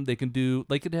write them. They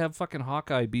could have fucking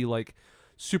Hawkeye be like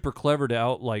super clever to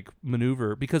out like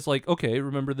maneuver because like okay,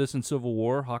 remember this in Civil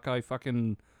War? Hawkeye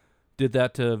fucking did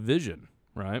that to Vision,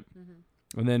 right?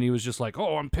 Mm-hmm. And then he was just like,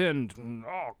 "Oh, I'm pinned.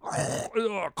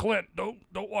 Oh, Clint, don't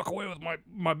walk away with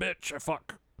my bitch. I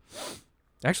fuck."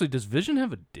 Actually, does Vision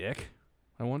have a dick?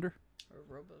 I wonder.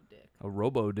 A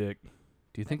robo dick.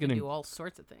 Do you think can do all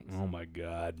sorts of things? Oh my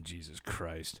God, Jesus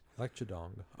Christ!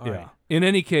 Electrodong. Yeah. Right. In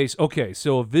any case, okay.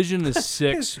 So a Vision is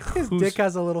 6. His dick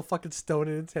has a little fucking stone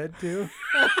in its head too.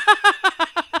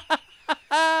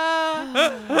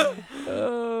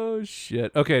 Oh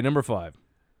shit. Okay, number 5.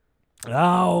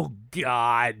 Oh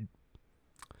God.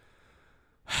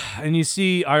 And you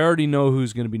see, I already know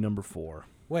who's going to be number 4.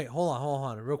 Wait, hold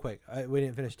on, real quick. We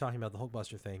didn't finish talking about the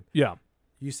Hulkbuster thing. Yeah.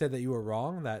 You said that you were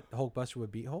wrong that Hulkbuster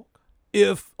would beat Hulk.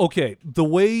 The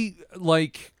way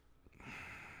like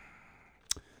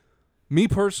me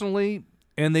personally,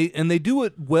 and they do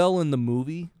it well in the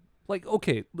movie. Like,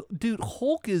 okay, dude,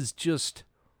 Hulk's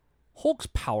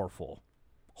powerful.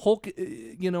 Hulk,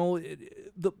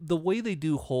 the way they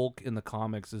do Hulk in the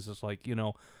comics is just like,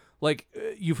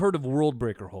 you've heard of World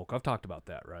Breaker Hulk. I've talked about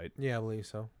that, right? Yeah, I believe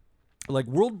so. Like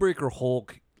World Breaker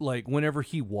Hulk, like whenever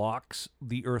he walks,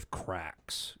 the earth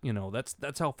cracks.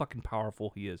 That's how fucking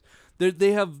powerful he is.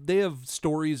 They have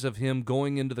stories of him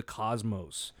going into the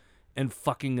cosmos and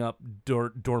fucking up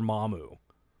Dormammu,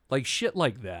 like shit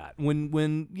like that. When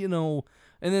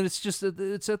and then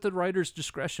it's at the writer's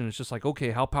discretion. It's just like, okay,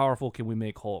 how powerful can we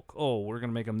make Hulk? Oh, we're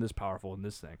gonna make him this powerful in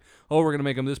this thing. Oh, we're gonna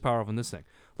make him this powerful in this thing.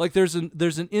 Like there's an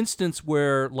instance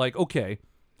where like, okay,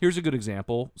 here's a good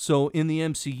example. So in the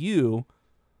MCU,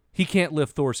 he can't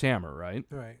lift Thor's hammer, right?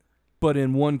 Right. But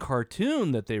in one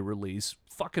cartoon that they release,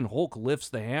 fucking Hulk lifts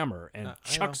the hammer and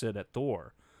chucks it at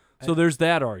Thor. So there's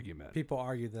that argument. People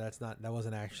argue that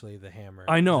wasn't actually the hammer.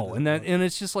 I know, and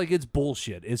it's just like it's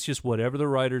bullshit. It's just whatever the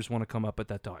writers want to come up at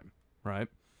that time, right?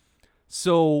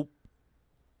 So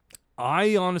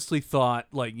I honestly thought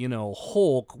like,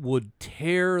 Hulk would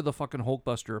tear the fucking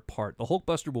Hulkbuster apart. The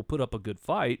Hulkbuster will put up a good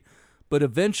fight, but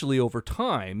eventually over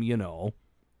time,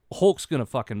 Hulk's going to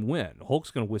fucking win. Hulk's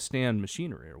going to withstand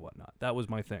machinery or whatnot. That was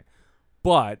my thing.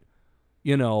 But,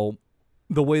 the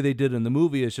way they did in the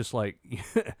movie is just like,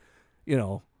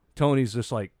 Tony's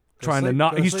just like trying to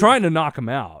knock him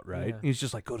out, right? Yeah. He's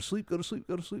just like, go to sleep, go to sleep,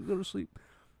 go to sleep, go to sleep.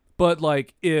 But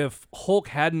like if Hulk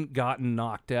hadn't gotten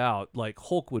knocked out, like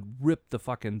Hulk would rip the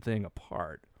fucking thing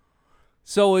apart.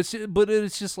 So it's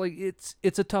just like it's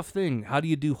a tough thing. How do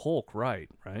you do Hulk right?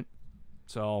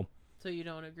 So you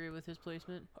don't agree with his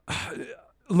placement?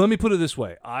 Let me put it this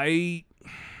way. I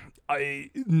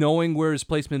knowing where his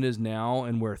placement is now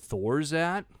and where Thor's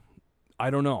at, I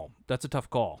don't know. That's a tough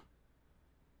call.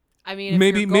 I mean,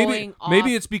 maybe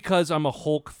it's because I'm a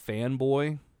Hulk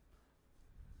fanboy.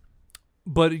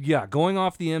 But yeah, going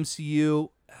off the MCU,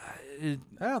 I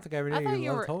don't think I ever knew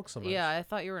you loved Hulk so much. Yeah, I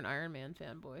thought you were an Iron Man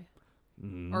fanboy.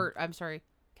 Or I'm sorry,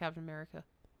 Captain America.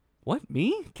 What,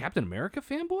 me? Captain America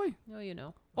fanboy? No, you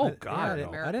know. Oh, I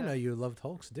didn't know you loved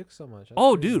Hulk's dick so much. That's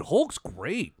crazy. Dude, Hulk's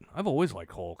great. I've always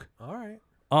liked Hulk. All right.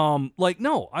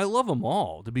 No, I love them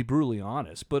all, to be brutally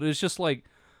honest. But it's just like,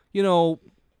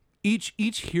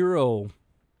 each hero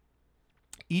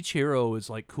is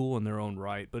like cool in their own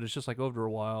right. But it's just like after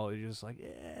a while, it's just like,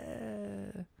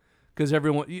 because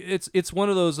everyone, it's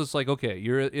one of those. It's like, okay,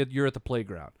 you're at the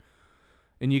playground.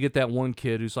 And you get that one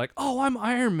kid who's like, "Oh, I'm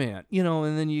Iron Man,"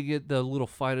 and then you get the little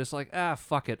fight. It's like,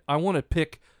 fuck it. I'll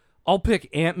pick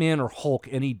Ant-Man or Hulk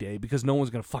any day because no one's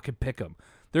gonna fucking pick him.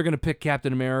 They're gonna pick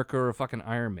Captain America or fucking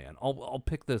Iron Man. I'll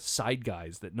pick the side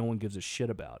guys that no one gives a shit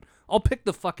about. I'll pick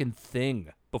the fucking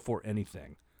Thing before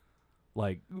anything.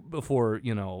 Like before,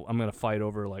 I'm gonna fight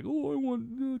over like, oh, I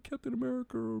want Captain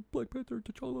America or Black Panther,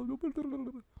 T'Challa.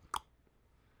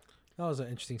 That was an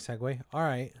interesting segue. All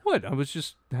right. What? I was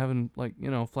just having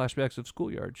flashbacks of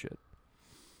schoolyard shit.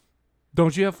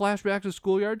 Don't you have flashbacks of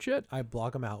schoolyard shit? I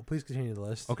block them out. Please continue the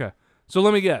list. Okay. So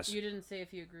let me guess. You didn't say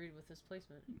if you agreed with his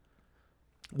placement.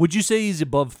 Would you say he's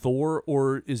above Thor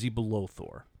or is he below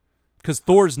Thor? Because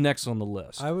Thor's next on the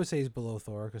list. I would say he's below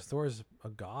Thor because Thor's a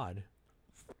god.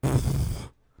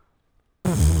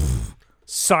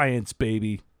 Science,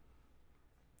 baby.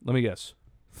 Let me guess.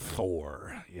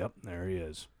 Thor. Yep, there he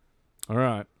is. All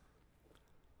right.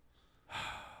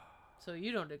 So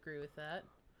you don't agree with that?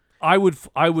 I would.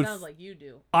 Sounds like you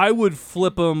do. I would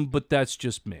flip him, but that's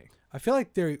just me. I feel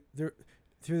like they're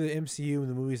through the MCU and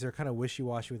the movies. They're kind of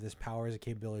wishy-washy with his powers and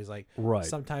capabilities. Like, right.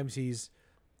 Sometimes he's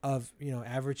of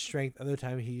average strength. Other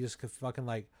time he just could fucking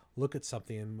like look at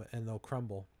something and they'll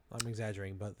crumble. I'm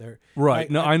exaggerating, but they're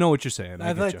Right. I know what you're saying.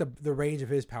 I I feel get like you. the range of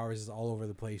his powers is all over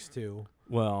the place too.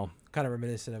 Well, Kind of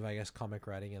reminiscent of, I guess, comic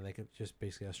writing, and they could just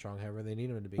basically how strong however they need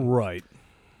him to be. right.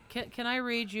 Can I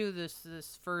read you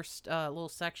this first little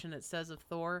section it says of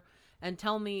Thor, and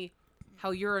tell me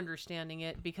how you're understanding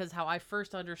it? Because how I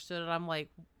first understood it, I'm like,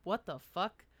 what the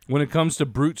fuck? When it comes to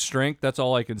brute strength, that's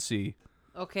all I can see.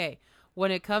 Okay,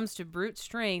 when it comes to brute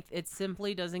strength, it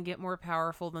simply doesn't get more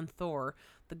powerful than Thor.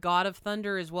 The god of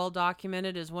thunder is well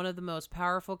documented as one of the most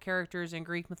powerful characters in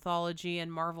Greek mythology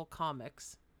and Marvel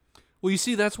comics. Well, you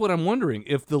see, that's what I'm wondering.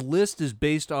 If the list is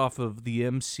based off of the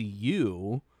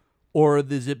MCU, or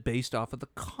is it based off of the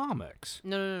comics?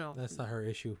 No. That's not her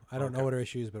issue. I don't know what her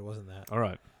issue is, but it wasn't that. All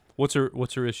right. What's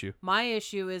her issue? My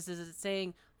issue is it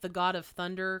saying the god of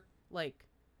thunder, like,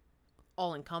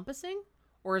 all-encompassing?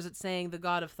 Or is it saying the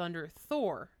god of thunder,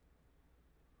 Thor?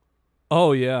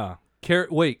 Oh, yeah.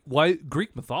 Wait, why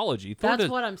Greek mythology? That's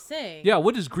what I'm saying. Yeah,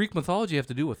 what does Greek mythology have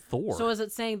to do with Thor? So is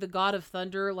it saying the god of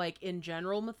thunder, like, in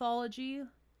general mythology?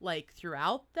 Like,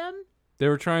 throughout them? They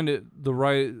were trying to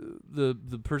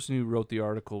the person who wrote the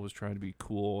article was trying to be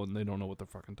cool, and they don't know what they're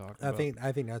fucking talking about.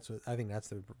 I think that's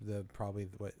the probably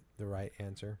what the right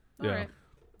answer. All Yeah. right.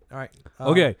 All right.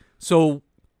 Okay, so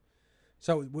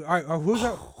So all right, who's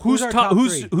our who's top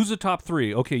three? who's the top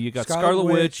three? Okay, you got Scarlet Scarlet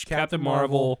Witch, Witch, Captain Captain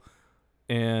Marvel,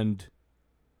 and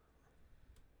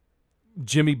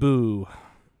Jimmy Boo.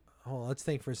 Hold on, let's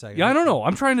think for a second. Yeah, I don't know.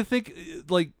 I'm trying to think.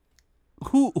 Like,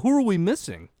 who are we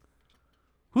missing?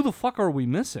 Who the fuck are we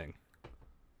missing?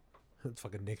 It's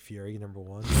fucking Nick Fury, number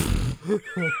one.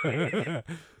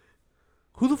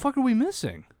 Who the fuck are we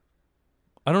missing?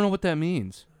 I don't know what that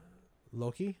means.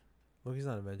 Loki? Loki's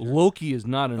not an Avenger. Loki is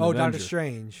not an Oh, Avenger. Doctor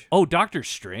Strange. Oh, Doctor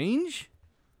Strange?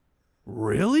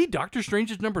 Really? Doctor Strange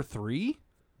is number 3?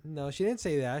 No, she didn't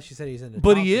say that. She said he's in the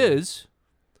But top he three. is.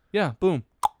 Yeah, boom.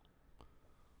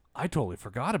 I totally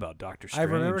forgot about Doctor I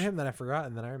Strange. remembered him, then I forgot,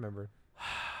 and then I remembered.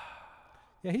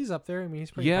 Yeah, he's up there. I mean, he's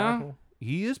pretty Yeah, powerful.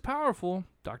 he is powerful.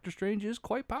 Doctor Strange is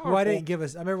quite powerful. Well, I didn't give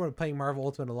us. I remember when playing Marvel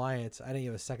Ultimate Alliance. I didn't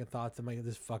give a second thought to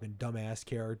this fucking dumbass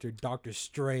character, Doctor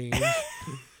Strange.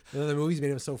 The movies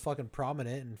made him so fucking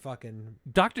prominent and fucking.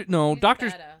 Doctor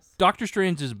badass. Doctor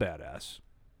Strange is a badass.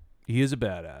 He is a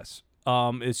badass.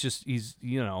 It's just he's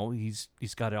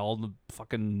got all the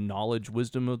fucking knowledge,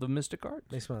 wisdom of the mystic art.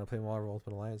 Makes me want to play Marvel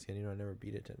Ultimate Alliance again. I never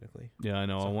beat it technically. Yeah, I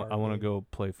know. It's a I hard want to game. go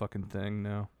play fucking Thing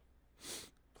now.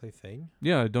 Play Thing.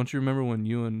 Yeah, don't you remember when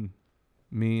you and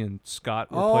me and Scott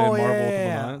were playing Marvel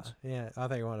Ultimate Alliance? Yeah, I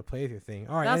thought you wanted to play with your thing.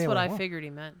 All right, That's what anyway. I figured he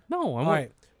meant. No, I All want.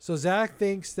 right, so Zach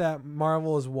thinks that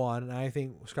Marvel is one, and I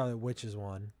think Scarlet Witch is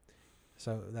one.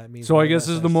 So that means. So one I of guess us this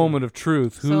is has the to- moment of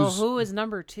truth. Who's So who is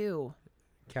number 2?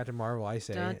 Captain Marvel, I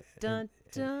say. Dun, dun, And-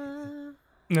 dun.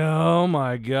 Oh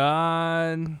my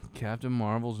God, Captain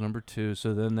Marvel's number 2.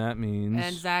 So then that means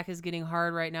And Zach is getting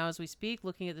hard right now as we speak,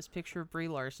 looking at this picture of Brie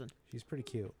Larson. She's pretty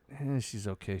cute. she's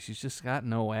okay. She's just got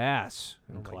no ass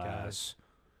in Oh my class.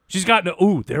 She's got no.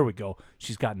 Ooh, there we go.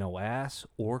 She's got no ass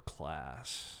or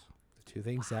class. The two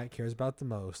things Zach cares about the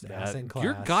most: ass That- and class.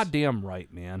 You're goddamn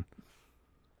right, man.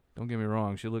 Don't get me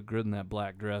wrong. She looked good in that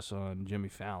black dress on Jimmy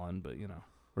Fallon, but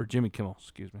or Jimmy Kimmel,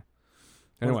 excuse me.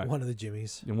 Anyway, One of the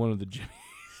Jimmys. in one of the Jimmys,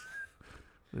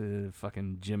 the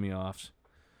fucking Jimmy offs.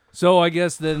 So I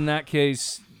guess that in that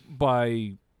case,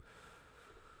 by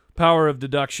power of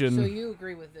deduction, So you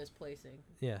agree with this placing?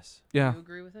 Yes. yeah, You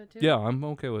agree with it too? yeah, I'm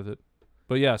okay with it.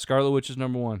 But yeah, Scarlet Witch is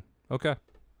number 1. Okay.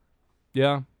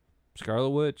 Yeah, Scarlet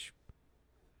Witch.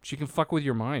 She can fuck with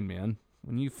your mind, man.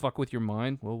 When you fuck with your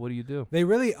mind, well, what do you do? They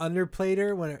really underplayed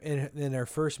her when in her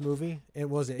first movie. It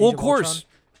was Age Well, of of course.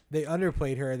 Ultron. They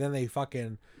underplayed her, and then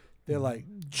they're like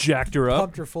Jacked her up.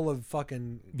 pumped her full of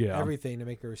fucking Yeah. everything to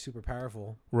make her super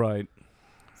powerful. Right.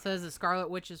 Says the Scarlet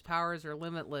Witch's powers are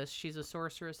limitless. She's a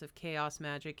sorceress of chaos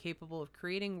magic, capable of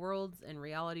creating worlds and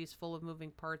realities full of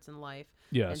moving parts in life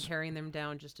and Yes. tearing them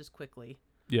down just as quickly.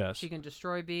 Yes. She can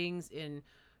destroy beings in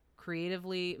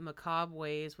creatively macabre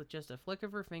ways with just a flick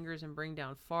of her fingers and bring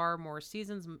down far more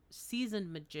seasoned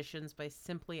magicians by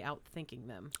simply outthinking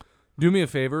them. Do me a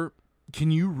favor. Can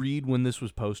you read when this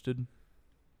was posted?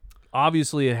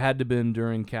 Obviously, it had to have been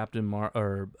during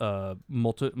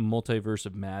Multiverse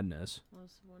of Madness. That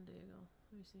was 1 day ago.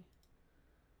 Let me see.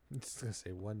 It's gonna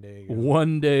say one day ago.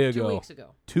 1 day ago. 2 weeks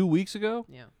ago. 2 weeks ago?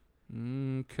 Yeah.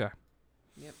 Okay.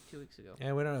 Yep, 2 weeks ago.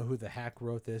 And we don't know who the hack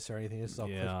wrote this or anything. This is all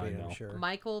Yeah, I clickbait, know. I'm sure.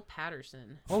 Michael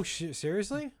Patterson. Oh shit!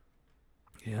 Seriously?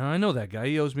 Yeah, I know that guy.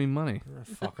 He owes me money.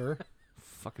 Fucker.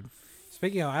 Fucking This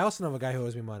Speaking of, I also know a guy who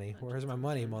owes me money. Where's my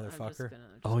money, I'm just motherfucker?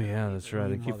 Oh yeah, that's right.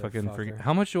 I You keep fucking forgetting. motherfucker.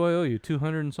 How much do I owe you?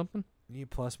 200 and something?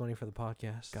 Need plus money for the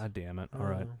podcast. God damn it! Oh. All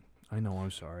right, I know. I'm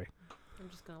sorry. I'm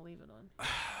just gonna leave it on.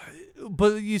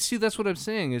 But you see, that's what I'm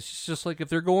saying. It's just like if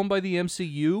they're going by the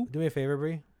MCU. Do me a favor,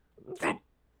 Bree.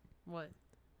 What?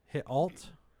 Hit Alt.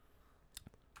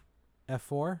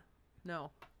 F4.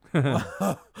 No. Well,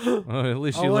 at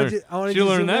least I she wanted learned. you- I wanted She you to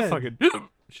learned zoom that in. fucking.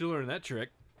 She learned that trick.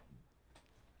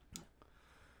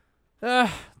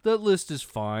 That list is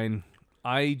fine.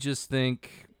 I just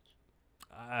think.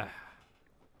 I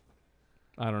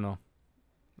don't know.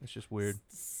 It's just weird.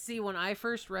 See, when I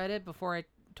first read it, before I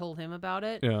told him about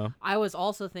it, Yeah. I was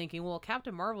also thinking, well,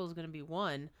 Captain Marvel is going to be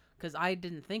one because I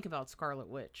didn't think about Scarlet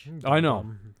Witch. I know.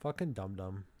 Dum-dum. Fucking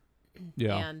dum-dum.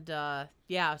 Yeah. And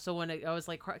yeah, so when I was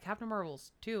like, Captain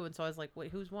Marvel's two, and so I was like,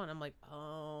 wait, who's one? I'm like,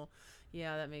 oh,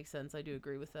 yeah, that makes sense. I do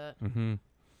agree with that. Mm-hmm.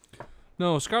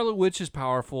 No, Scarlet Witch is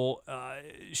powerful.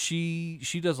 She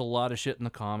does a lot of shit in the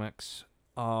comics.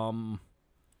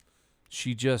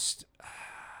 She just,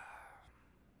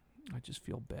 I just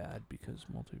feel bad because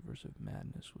Multiverse of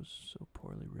Madness was so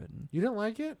poorly written. You didn't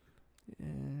like it?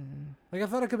 Like I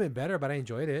thought it could have been better, but I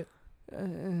enjoyed it.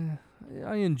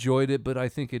 I enjoyed it, but I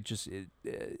think it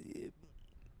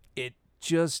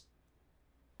just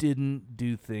didn't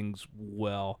do things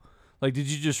well. Like, did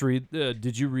you just read?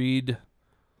 Did you read?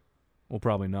 Well,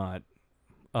 probably not.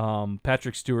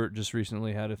 Patrick Stewart just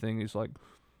recently had a thing. He's like,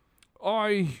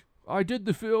 I did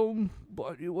the film,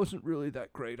 but it wasn't really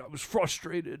that great. I was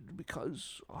frustrated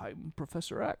because I'm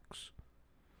Professor X.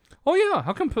 Oh yeah,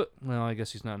 how come? Well, I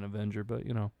guess he's not an Avenger, but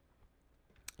you know.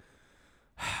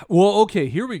 Well, okay,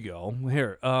 here we go.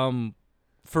 Here,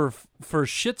 for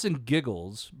shits and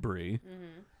giggles, Bree,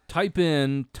 type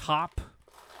in top.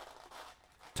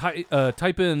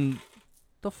 Type in.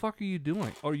 The fuck are you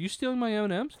doing? Are you stealing my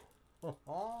M&Ms?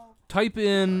 Type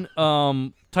in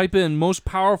most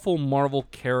powerful Marvel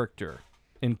character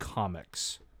in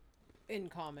comics. In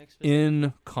comics.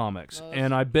 In comics, Most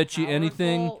and I bet you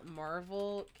anything. powerful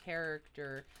Marvel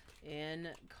character in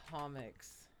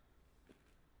comics.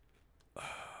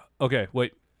 Okay,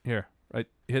 wait here. Right,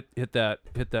 hit that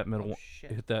middle Oh, one.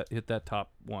 shit. Hit that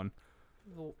top one.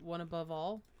 The one above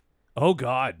all. Oh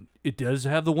God, it does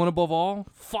have the one above all.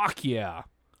 Fuck yeah.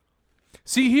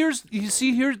 See here.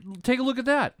 Take a look at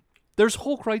that. There's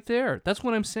Hulk right there. That's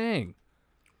what I'm saying.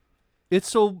 It's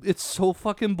so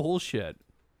fucking bullshit.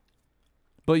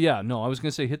 But yeah, no, I was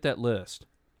gonna say hit that list.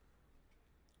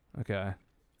 Okay,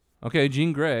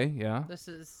 Jean Grey. Yeah. This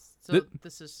is so.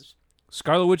 This is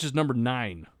Scarlet Witch is number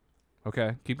 9.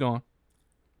 Okay, keep going.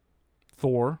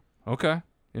 Thor. Okay,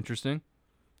 interesting.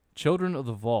 Children of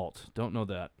the Vault. Don't know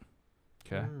that.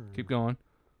 Okay, keep going.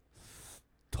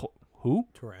 Who?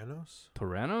 Tyrannos?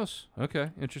 Tyrannos?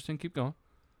 Okay, interesting. Keep going.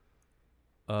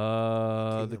 King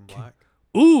The in Black?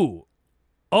 Ooh.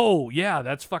 Oh, yeah,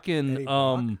 that's fucking Eddie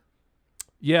Brock?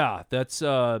 yeah,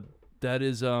 that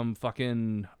is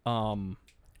fucking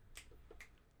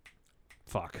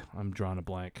fuck, I'm drawing a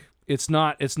blank. It's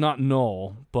not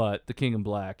Null, but the King in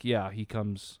Black. Yeah, he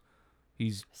comes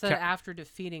he's said after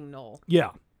defeating Null.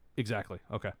 yeah, exactly.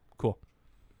 Okay, cool.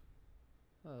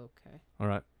 Okay. All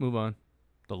right, move on.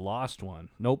 The Lost One.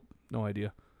 Nope, no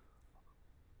idea.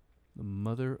 The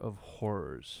Mother of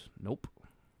Horrors. Nope.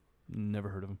 Never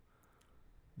heard of him.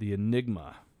 The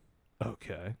Enigma.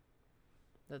 Okay.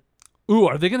 Ooh,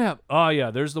 are they going to have... Oh,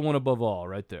 yeah, there's the one above all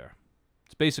right there.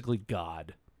 It's basically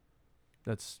God.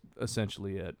 That's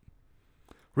essentially it.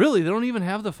 Really, they don't even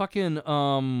have the fucking...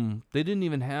 They didn't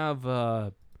even have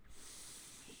the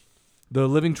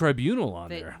Living Tribunal on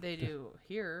there. They do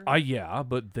here. Yeah,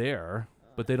 but there...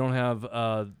 But they don't have...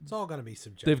 It's all gonna be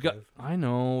subjective. They've got... I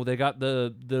know. They got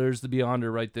There's the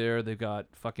Beyonder right there. They've got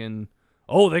fucking...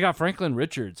 Oh, they got Franklin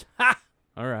Richards. Ha!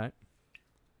 All right.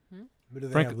 But do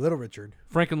they have Little Richard?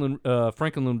 Franklin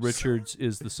Richards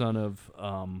is the son of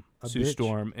Sue bitch.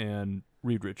 Storm and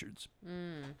Reed Richards.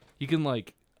 He can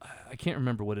like... I can't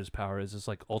remember what his power is. It's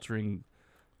like altering...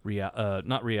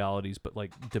 not realities, but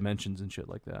like dimensions and shit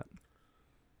like that.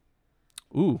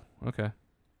 Ooh, okay.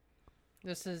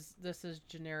 This is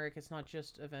generic. It's not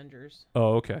just Avengers.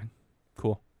 Oh, okay.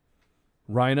 Cool.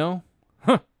 Rhino?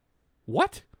 Huh.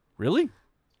 What? Really?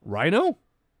 Rhino?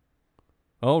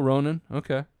 Oh, Ronan.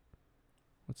 Okay.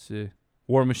 Let's see.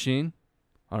 War Machine.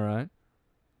 All right.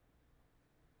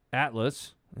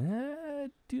 Atlas.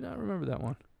 Do not remember that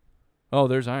one. Oh,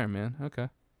 there's Iron Man. Okay.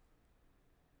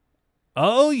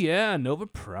 Oh, yeah. Nova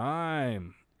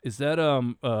Prime. Is that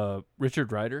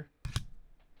Richard Rider?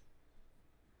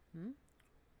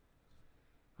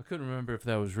 I couldn't remember if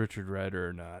that was Richard Rider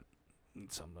or not.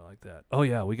 Something like that. Oh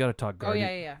yeah, we got to talk Oh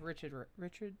Guardian. yeah. Richard.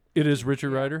 It is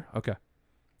Richard Yeah. Rider? Okay.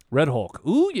 Red Hulk.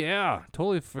 Ooh, yeah.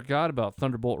 Totally forgot about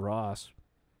Thunderbolt Ross,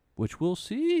 which we'll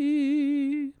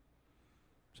see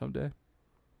someday.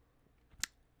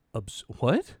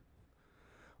 What?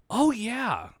 Oh,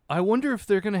 yeah. I wonder if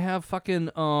they're going to have fucking,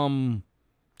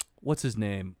 what's his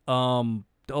name?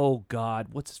 Oh, God.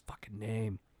 What's his fucking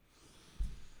name?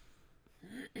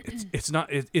 It's not,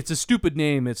 it's a stupid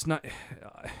name. It's not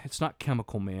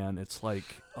Chemical Man. It's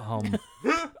like,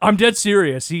 I'm dead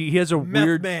serious. He has a Meth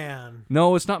weird. Man.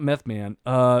 No, it's not Meth Man.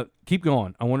 Keep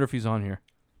going. I wonder if he's on here.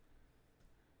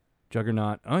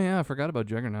 Juggernaut. Oh yeah, I forgot about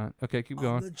Juggernaut. Okay, keep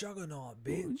going. I'm the Juggernaut,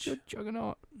 bitch.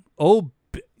 Juggernaut. Oh,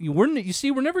 you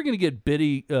see, we're never gonna get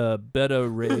Beta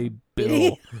Ray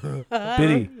Bill.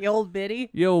 Biddy. The old Biddy.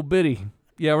 Yo, Biddy.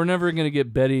 Yeah, we're never gonna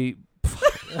get Betty.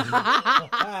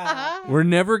 We're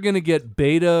never gonna get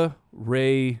Beta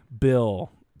Ray Bill.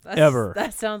 Ever.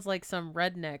 That sounds like some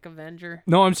redneck Avenger.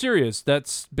 No, I'm serious.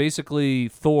 That's basically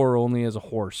Thor only as a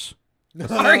horse.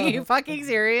 Are you fucking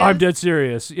serious? I'm dead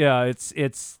serious. Yeah,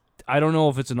 it's. I don't know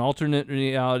if it's an alternate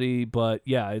reality, but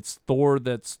yeah, it's Thor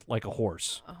that's like a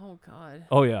horse. Oh God.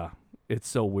 Oh yeah, it's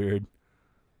so weird.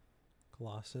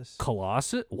 Colossus.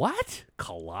 Colossus? What?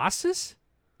 Colossus?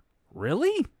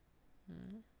 Really?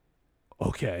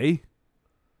 Okay.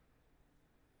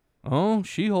 Oh,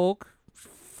 She-Hulk.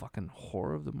 Fucking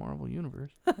horror of the Marvel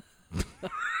Universe.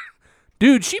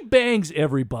 Dude, she bangs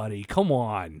everybody. Come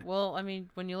on. Well, I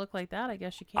mean, when you look like that, I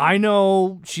guess you can. I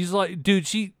know. She's like, dude,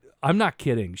 I'm not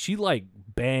kidding. She like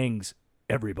bangs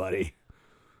everybody.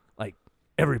 Like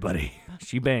everybody.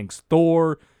 She bangs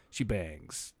Thor. She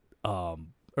bangs,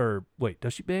 or wait,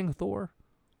 does she bang Thor?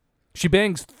 She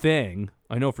bangs Thing.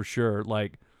 I know for sure.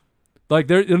 Like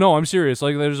there, no, I'm serious.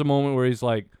 Like there's a moment where he's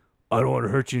like, I don't want to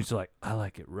hurt you. And she's like, I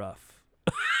like it rough.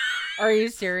 Are you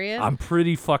serious? I'm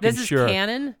pretty fucking this is sure.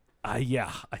 canon?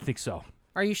 Yeah, I think so.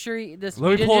 Are you sure this? Let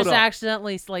You me didn't pull it just up.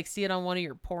 accidentally like see it on one of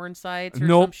your porn sites or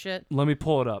Nope. some shit? Let me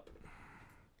pull it up.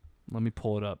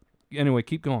 Anyway,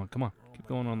 keep going. Come on. Keep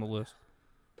going on the list.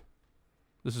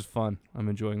 This is fun. I'm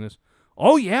enjoying this.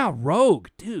 Oh, yeah. Rogue.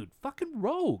 Dude. Fucking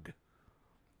Rogue.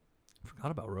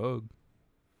 Forgot about Rogue.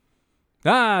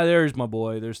 Ah, there's my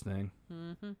boy. There's Thing.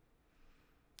 Mm-hmm.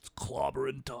 It's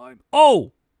clobbering time.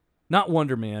 Oh! Not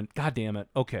Wonder Man. God damn it.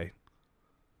 Okay.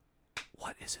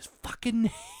 What is his fucking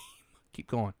name? Keep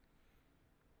going.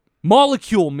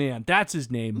 Molecule Man. That's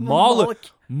his name.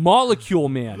 Molecule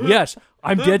Man. Yes,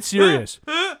 I'm dead serious.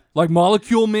 Like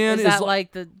Molecule Man Is is that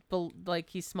like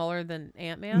he's smaller than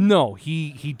Ant-Man? no,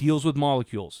 he deals with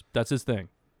molecules. That's his thing.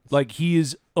 Like he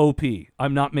is OP.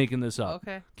 I'm not making this up.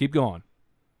 Okay. Keep going.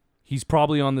 He's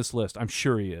probably on this list. I'm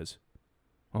sure he is.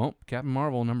 Oh, Captain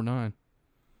Marvel number 9.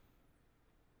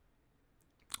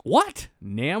 What?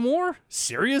 Namor?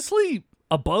 Seriously?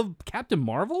 Above Captain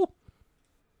Marvel?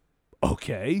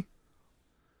 Okay.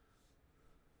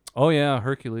 Oh, yeah,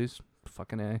 Hercules.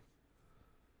 Fucking A.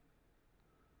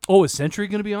 Oh, is Sentry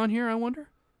going to be on here, I wonder?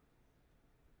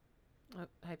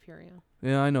 Hyperion.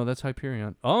 Yeah, I know. That's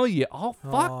Hyperion. Oh, yeah. Oh,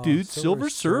 fuck, dude. Silver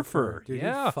Surfer. Dude,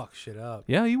 yeah. he'd fuck shit up.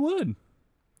 Yeah, he would.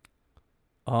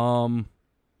 Blue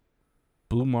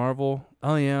Marvel.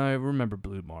 Oh, yeah, I remember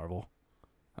Blue Marvel.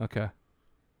 Okay.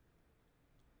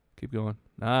 Keep going.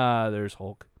 Ah, there's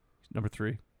Hulk. Number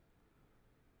 3.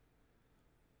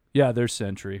 Yeah, there's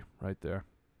Sentry right there.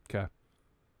 Okay.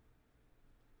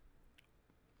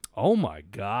 Oh my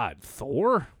God,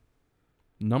 Thor?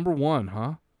 Number 1,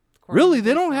 huh? Really?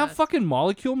 They don't have fucking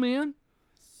Molecule Man?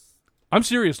 I'm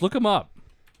serious. Look him up.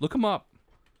 Look him up.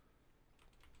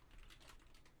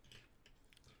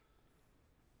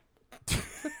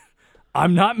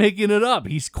 I'm not making it up.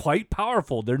 He's quite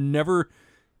powerful. They're never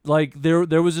like there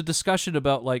was a discussion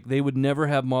about like they would never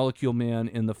have Molecule Man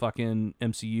in the fucking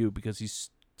MCU because he's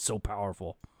so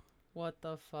powerful. What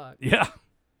the fuck? Yeah.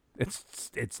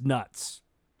 It's nuts.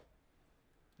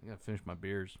 I gotta finish my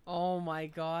beers. Oh my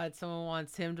God! Someone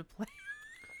wants him to play.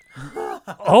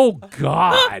 Oh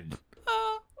God.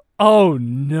 Oh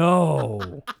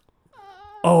no.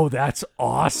 Oh, that's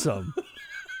awesome.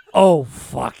 Oh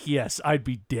fuck yes, I'd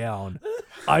be down.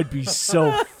 I'd be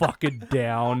so fucking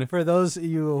down. For those of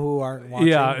you who aren't watching,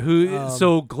 Yeah,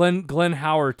 so Glenn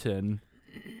Howerton.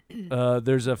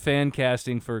 There's a fan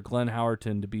casting for Glenn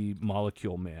Howerton to be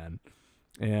Molecule Man.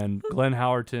 And Glenn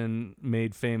Howerton,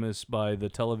 made famous by the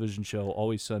television show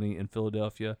Always Sunny in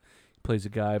Philadelphia, plays a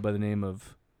guy by the name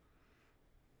of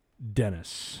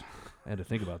Dennis. I had to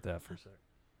think about that for a second.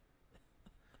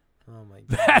 Oh my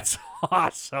God. That's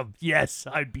awesome. Yes,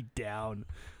 I'd be down.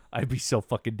 I'd be so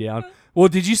fucking down. Well,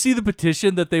 did you see the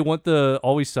petition that they want the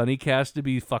Always Sunny cast to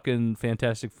be fucking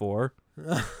Fantastic Four?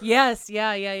 Yes.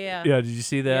 Yeah. Yeah, did you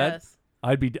see that? Yes.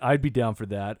 I'd be down for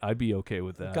that. I'd be okay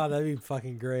with that. God, that'd be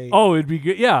fucking great. Oh, it'd be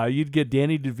good. Yeah, you'd get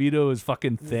Danny DeVito as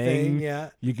fucking Thing.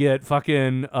 Yeah. You get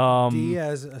fucking D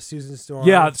as Susan Storm.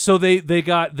 Yeah, so they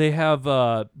have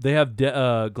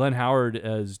Glenn Howard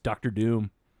as Dr.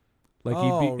 Doom. Like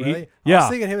Oh, he'd be, really? I yeah. was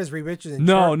thinking him as Reed Richards. And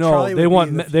No, Charlie they would be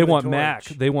want the Human Mac.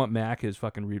 Torch. They want Mac as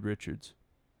fucking Reed Richards.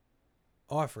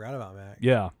 Oh, I forgot about Mac.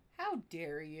 Yeah. How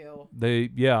dare you?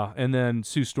 And then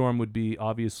Sue Storm would be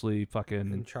obviously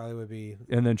fucking, And Charlie would be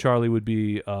and then Charlie would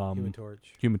be Human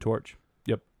Torch. Human Torch.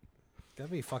 Yep.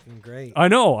 That'd be fucking great. I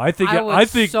know. I think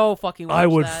so fucking. Watch I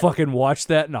would that. fucking watch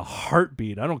that in a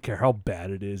heartbeat. I don't care how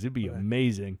bad it is. It'd be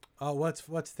amazing. Oh, what's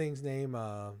Thing's name?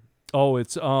 Oh,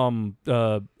 it's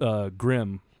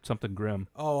Grimm. Something Grimm.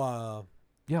 Oh,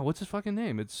 Yeah, what's his fucking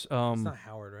name? It's it's not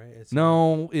Howard, right? It's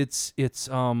No, it's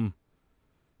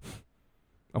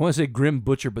I want to say Grim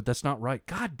Butcher, but that's not right.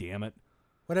 God damn it.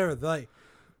 whatever. Like,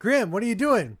 Grim, what are you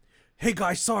doing? Hey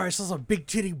guys, sorry, I saw some big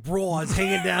titty broads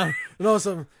hanging down. You know,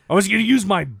 some. I was gonna use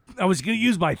my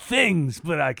things,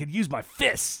 but I could use my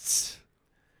fists.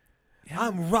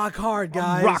 I'm rock hard,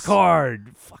 guys. I'm rock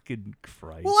hard. Fucking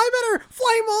Christ. Well, I better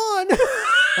flame on.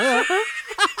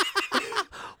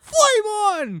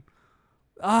 Flame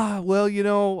on.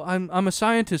 Well, I'm a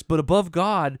scientist, but above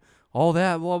God, all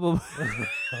that blah blah.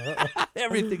 Blah.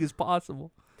 Everything is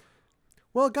possible.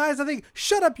 Well, guys, I think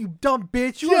shut up, you dumb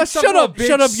bitch. You Yeah, ain't shut some up, bitch,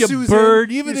 shut up, you Susan.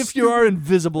 bird. Even if you stupid- are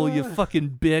invisible, you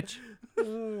fucking bitch.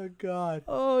 Oh God.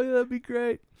 Oh, yeah, that'd be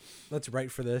great. Let's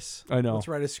write for this. I know. Let's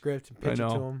write a script and pitch I it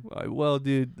to know. him. Well,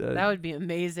 dude. That would be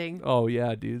amazing. Oh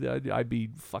yeah, dude. I'd be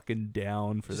fucking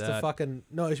down for Just that. a fucking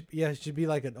no. It should be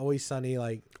like an Always Sunny,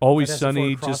 like Always Fantastic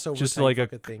Sunny, Four crossover just type like a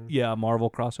fucking thing. Marvel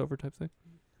crossover type thing.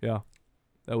 Yeah,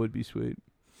 that would be sweet.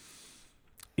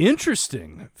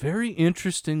 Interesting, very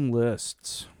interesting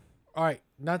lists. All right,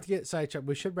 not to get sidetracked,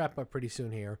 we should wrap up pretty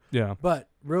soon here. Yeah. But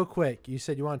real quick, you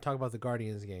said you want to talk about the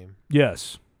Guardians game.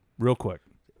 Yes. Real quick,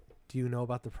 Do you know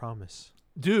about the promise?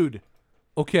 dude.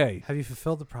 Okay. Have you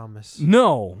fulfilled the promise?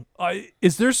 No.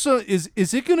 Is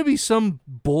it going to be some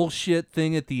bullshit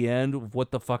thing at the end of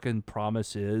what the fucking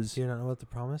promise is? Do you not know what the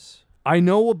promise? I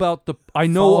know about the. I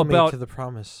know Follow me about to the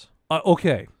promise.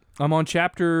 Okay, I'm on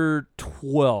chapter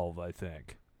 12, I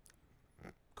think.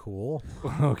 Cool.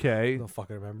 Okay. I don't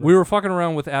fucking remember. We were fucking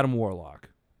around with Adam Warlock.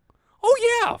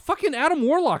 Oh yeah, fucking Adam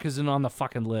Warlock isn't on the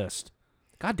fucking list.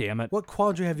 God damn it. What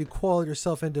quandary have you coiled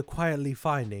yourself into quietly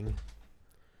finding?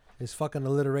 His fucking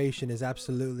alliteration is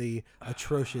absolutely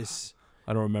atrocious,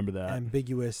 I don't remember that.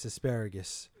 ambiguous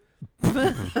asparagus.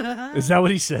 Is that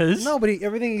what he says? No, but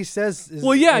everything he says is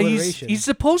Well, yeah, alliteration. he's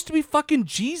supposed to be fucking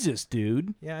Jesus,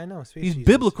 dude. Yeah, I know. Space He's Jesus.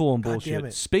 biblical and God bullshit. damn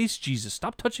it. Space Jesus.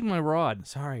 Stop touching my rod.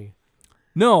 Sorry.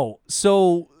 No,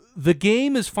 so the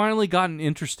game has finally gotten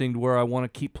interesting to where I want to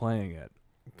keep playing it.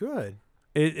 Good.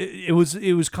 It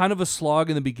was kind of a slog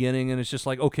in the beginning, and it's just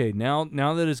like, okay, now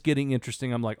that it's getting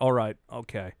interesting, I'm like, all right,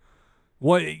 okay.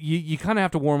 What you kind of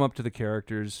have to warm up to the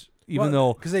characters, even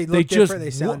though because they look different, they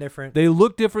sound different. They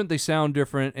look different, they sound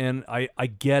different, and I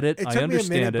get it. It I took me a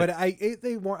understand minute, it.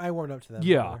 but I warmed up to them.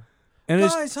 Yeah, and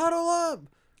Guys, huddle up.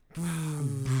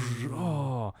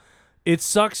 oh, it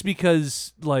sucks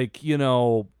because Rocket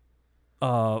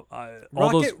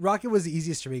was the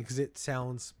easiest for me because it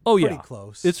sounds pretty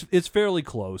close. It's fairly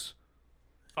close.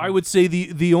 I would say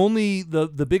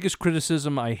the biggest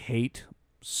criticism I hate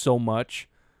so much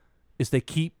is they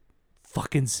keep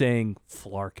fucking saying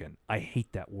Flarkin. I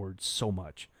hate that word so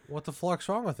much. What the fuck's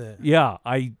wrong with it? Yeah,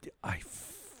 I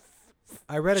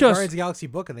read a just- Guardians of the Galaxy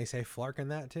book and they say Flark in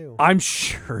that too. I'm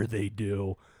sure they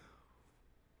do.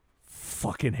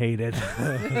 Fucking hate it.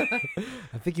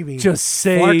 I think you mean Just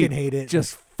say Flarkin hate it.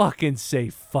 Just fucking say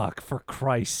fuck for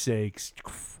Christ's sakes.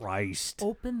 Christ.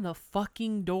 Open the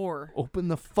fucking door. Open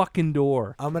the fucking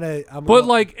door. I'm gonna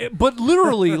But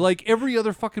literally, like every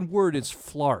other fucking word is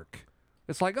flark.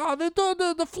 It's like, oh,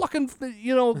 the fucking,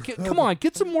 come on,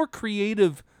 get some more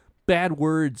creative bad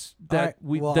words that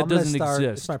that doesn't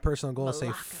exist. It's my personal goal to say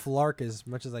Flark as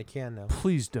much as I can now.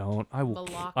 Please don't. I will.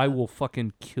 Malacca. I will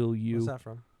fucking kill you. What's that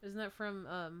from? Isn't that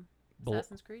from Bal-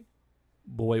 Assassin's Creed?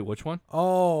 But wait, which one?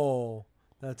 Oh,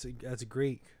 that's a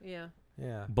Greek. Yeah.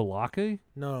 Yeah. Balake?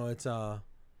 No, it's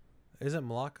is it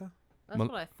Malacca? That's Mal-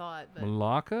 what I thought. But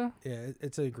Malacca? Yeah,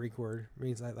 it's a Greek word. It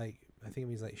means like I think it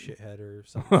means like shithead or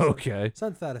something. Okay.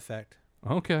 Something to that effect.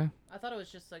 Okay. I thought it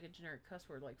was just like a generic cuss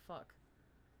word like fuck.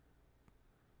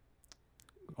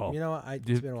 Oh, You know what?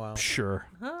 It's been a while. Sure.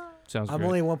 Huh? Sounds I'm great.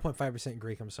 only 1.5%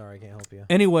 Greek. I'm sorry, I can't help you.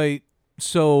 Anyway,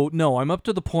 So no, I'm up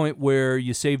to the point where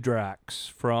you save Drax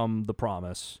from the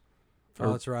promise.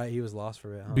 Oh, that's right. He was lost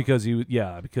for it, huh? Because he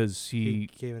he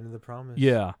came into the promise.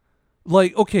 yeah.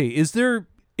 Like, okay,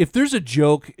 if there's a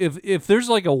joke, if there's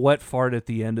like a wet fart at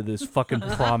the end of this fucking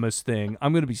promise thing,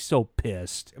 I'm gonna be so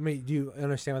pissed. I mean, do you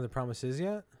understand what the promise is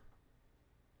yet?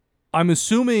 I'm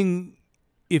assuming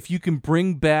if you can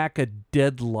bring back a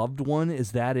dead loved one,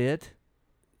 is that it?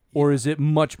 Or is it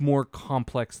much more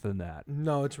complex than that?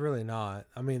 No, it's really not.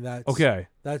 I mean,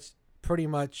 that's pretty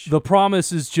much The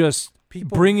promise is just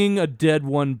people bringing a dead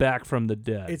one back from the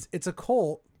dead. It's a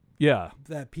cult yeah,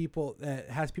 that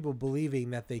has people believing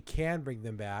that they can bring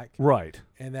them back, right.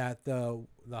 and that the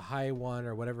high one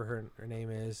or whatever her name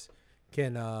is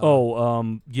can.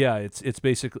 Yeah. It's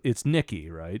basically it's Nikki,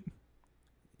 right?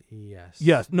 Yes.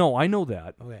 Yes. No, I know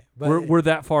that. Okay, but we're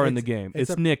that far in the game.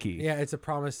 It's Nikki. Yeah, it's a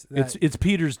promise. That, It's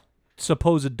Peter's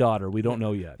supposed daughter. We don't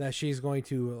know yet. that she's going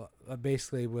to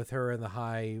basically with her and the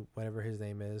high whatever his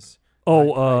name is.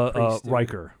 Oh, high priest,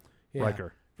 Riker. Yeah.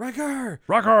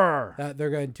 Riker. That they're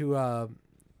going to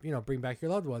bring back your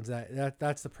loved ones.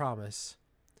 That's the promise.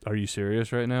 Are you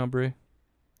serious right now, Brie?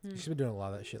 She's been doing a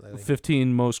lot of that shit lately.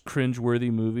 15 most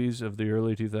cringe-worthy movies of the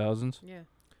early 2000s. Yeah.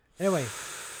 Anyway,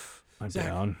 I'm Zach,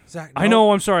 down. Zach, I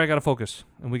know. I'm sorry. I got to focus,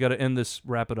 and we got to end this.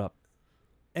 Wrap it up.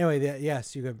 Anyway,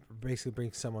 yes, you could basically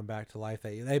bring someone back to life.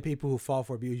 They have people who fall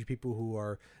for abuse, people who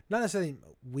are not necessarily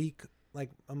weak, like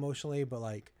emotionally, but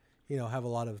like have a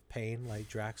lot of pain, like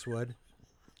Drax would.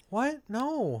 What?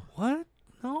 No. What?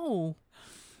 No.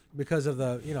 Because of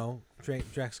the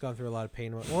Drax gone through a lot of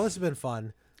pain. Well, this has been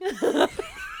fun.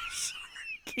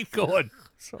 Keep going.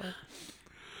 Sorry.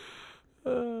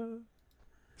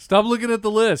 Stop looking at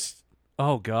the list.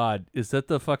 Oh God, is that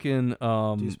the fucking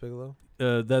Deuce Bigelow?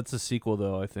 That's a sequel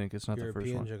though. I think it's not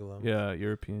European the first Gigolo. one. Yeah,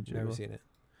 European Gigolo. Never seen it.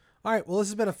 All right. Well, this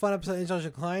has been a fun episode of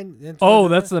Intellectually Declined. Oh,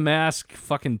 that's The Mask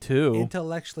fucking 2.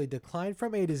 Intellectually Declined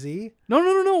from A to Z. No.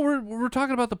 We're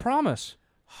talking about The Promise.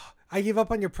 I give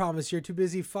up on your promise. You're too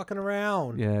busy fucking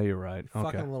around. Yeah, you're right. Okay.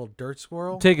 Fucking little dirt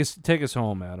squirrel. Take us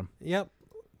home, Adam. Yep.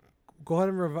 Go ahead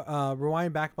and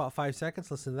rewind back about 5 seconds.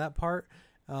 Listen to that part.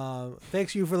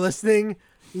 Thanks you for listening.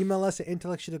 Email us at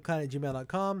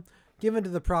intellectuallydeclined@gmail.com. Give into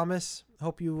the promise.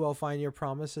 Hope you will find your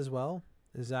promise as well.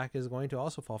 Zach is going to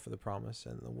also fall for the promise,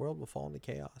 and the world will fall into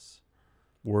chaos.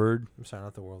 Word. I'm sorry,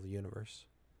 not the world, the universe.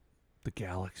 The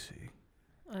galaxy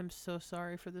I'm so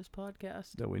sorry for this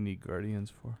podcast. that we need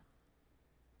guardians for.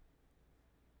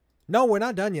 No, we're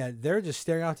not done yet. They're just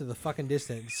staring out to the fucking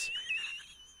distance.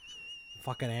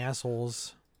 Fucking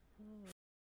assholes.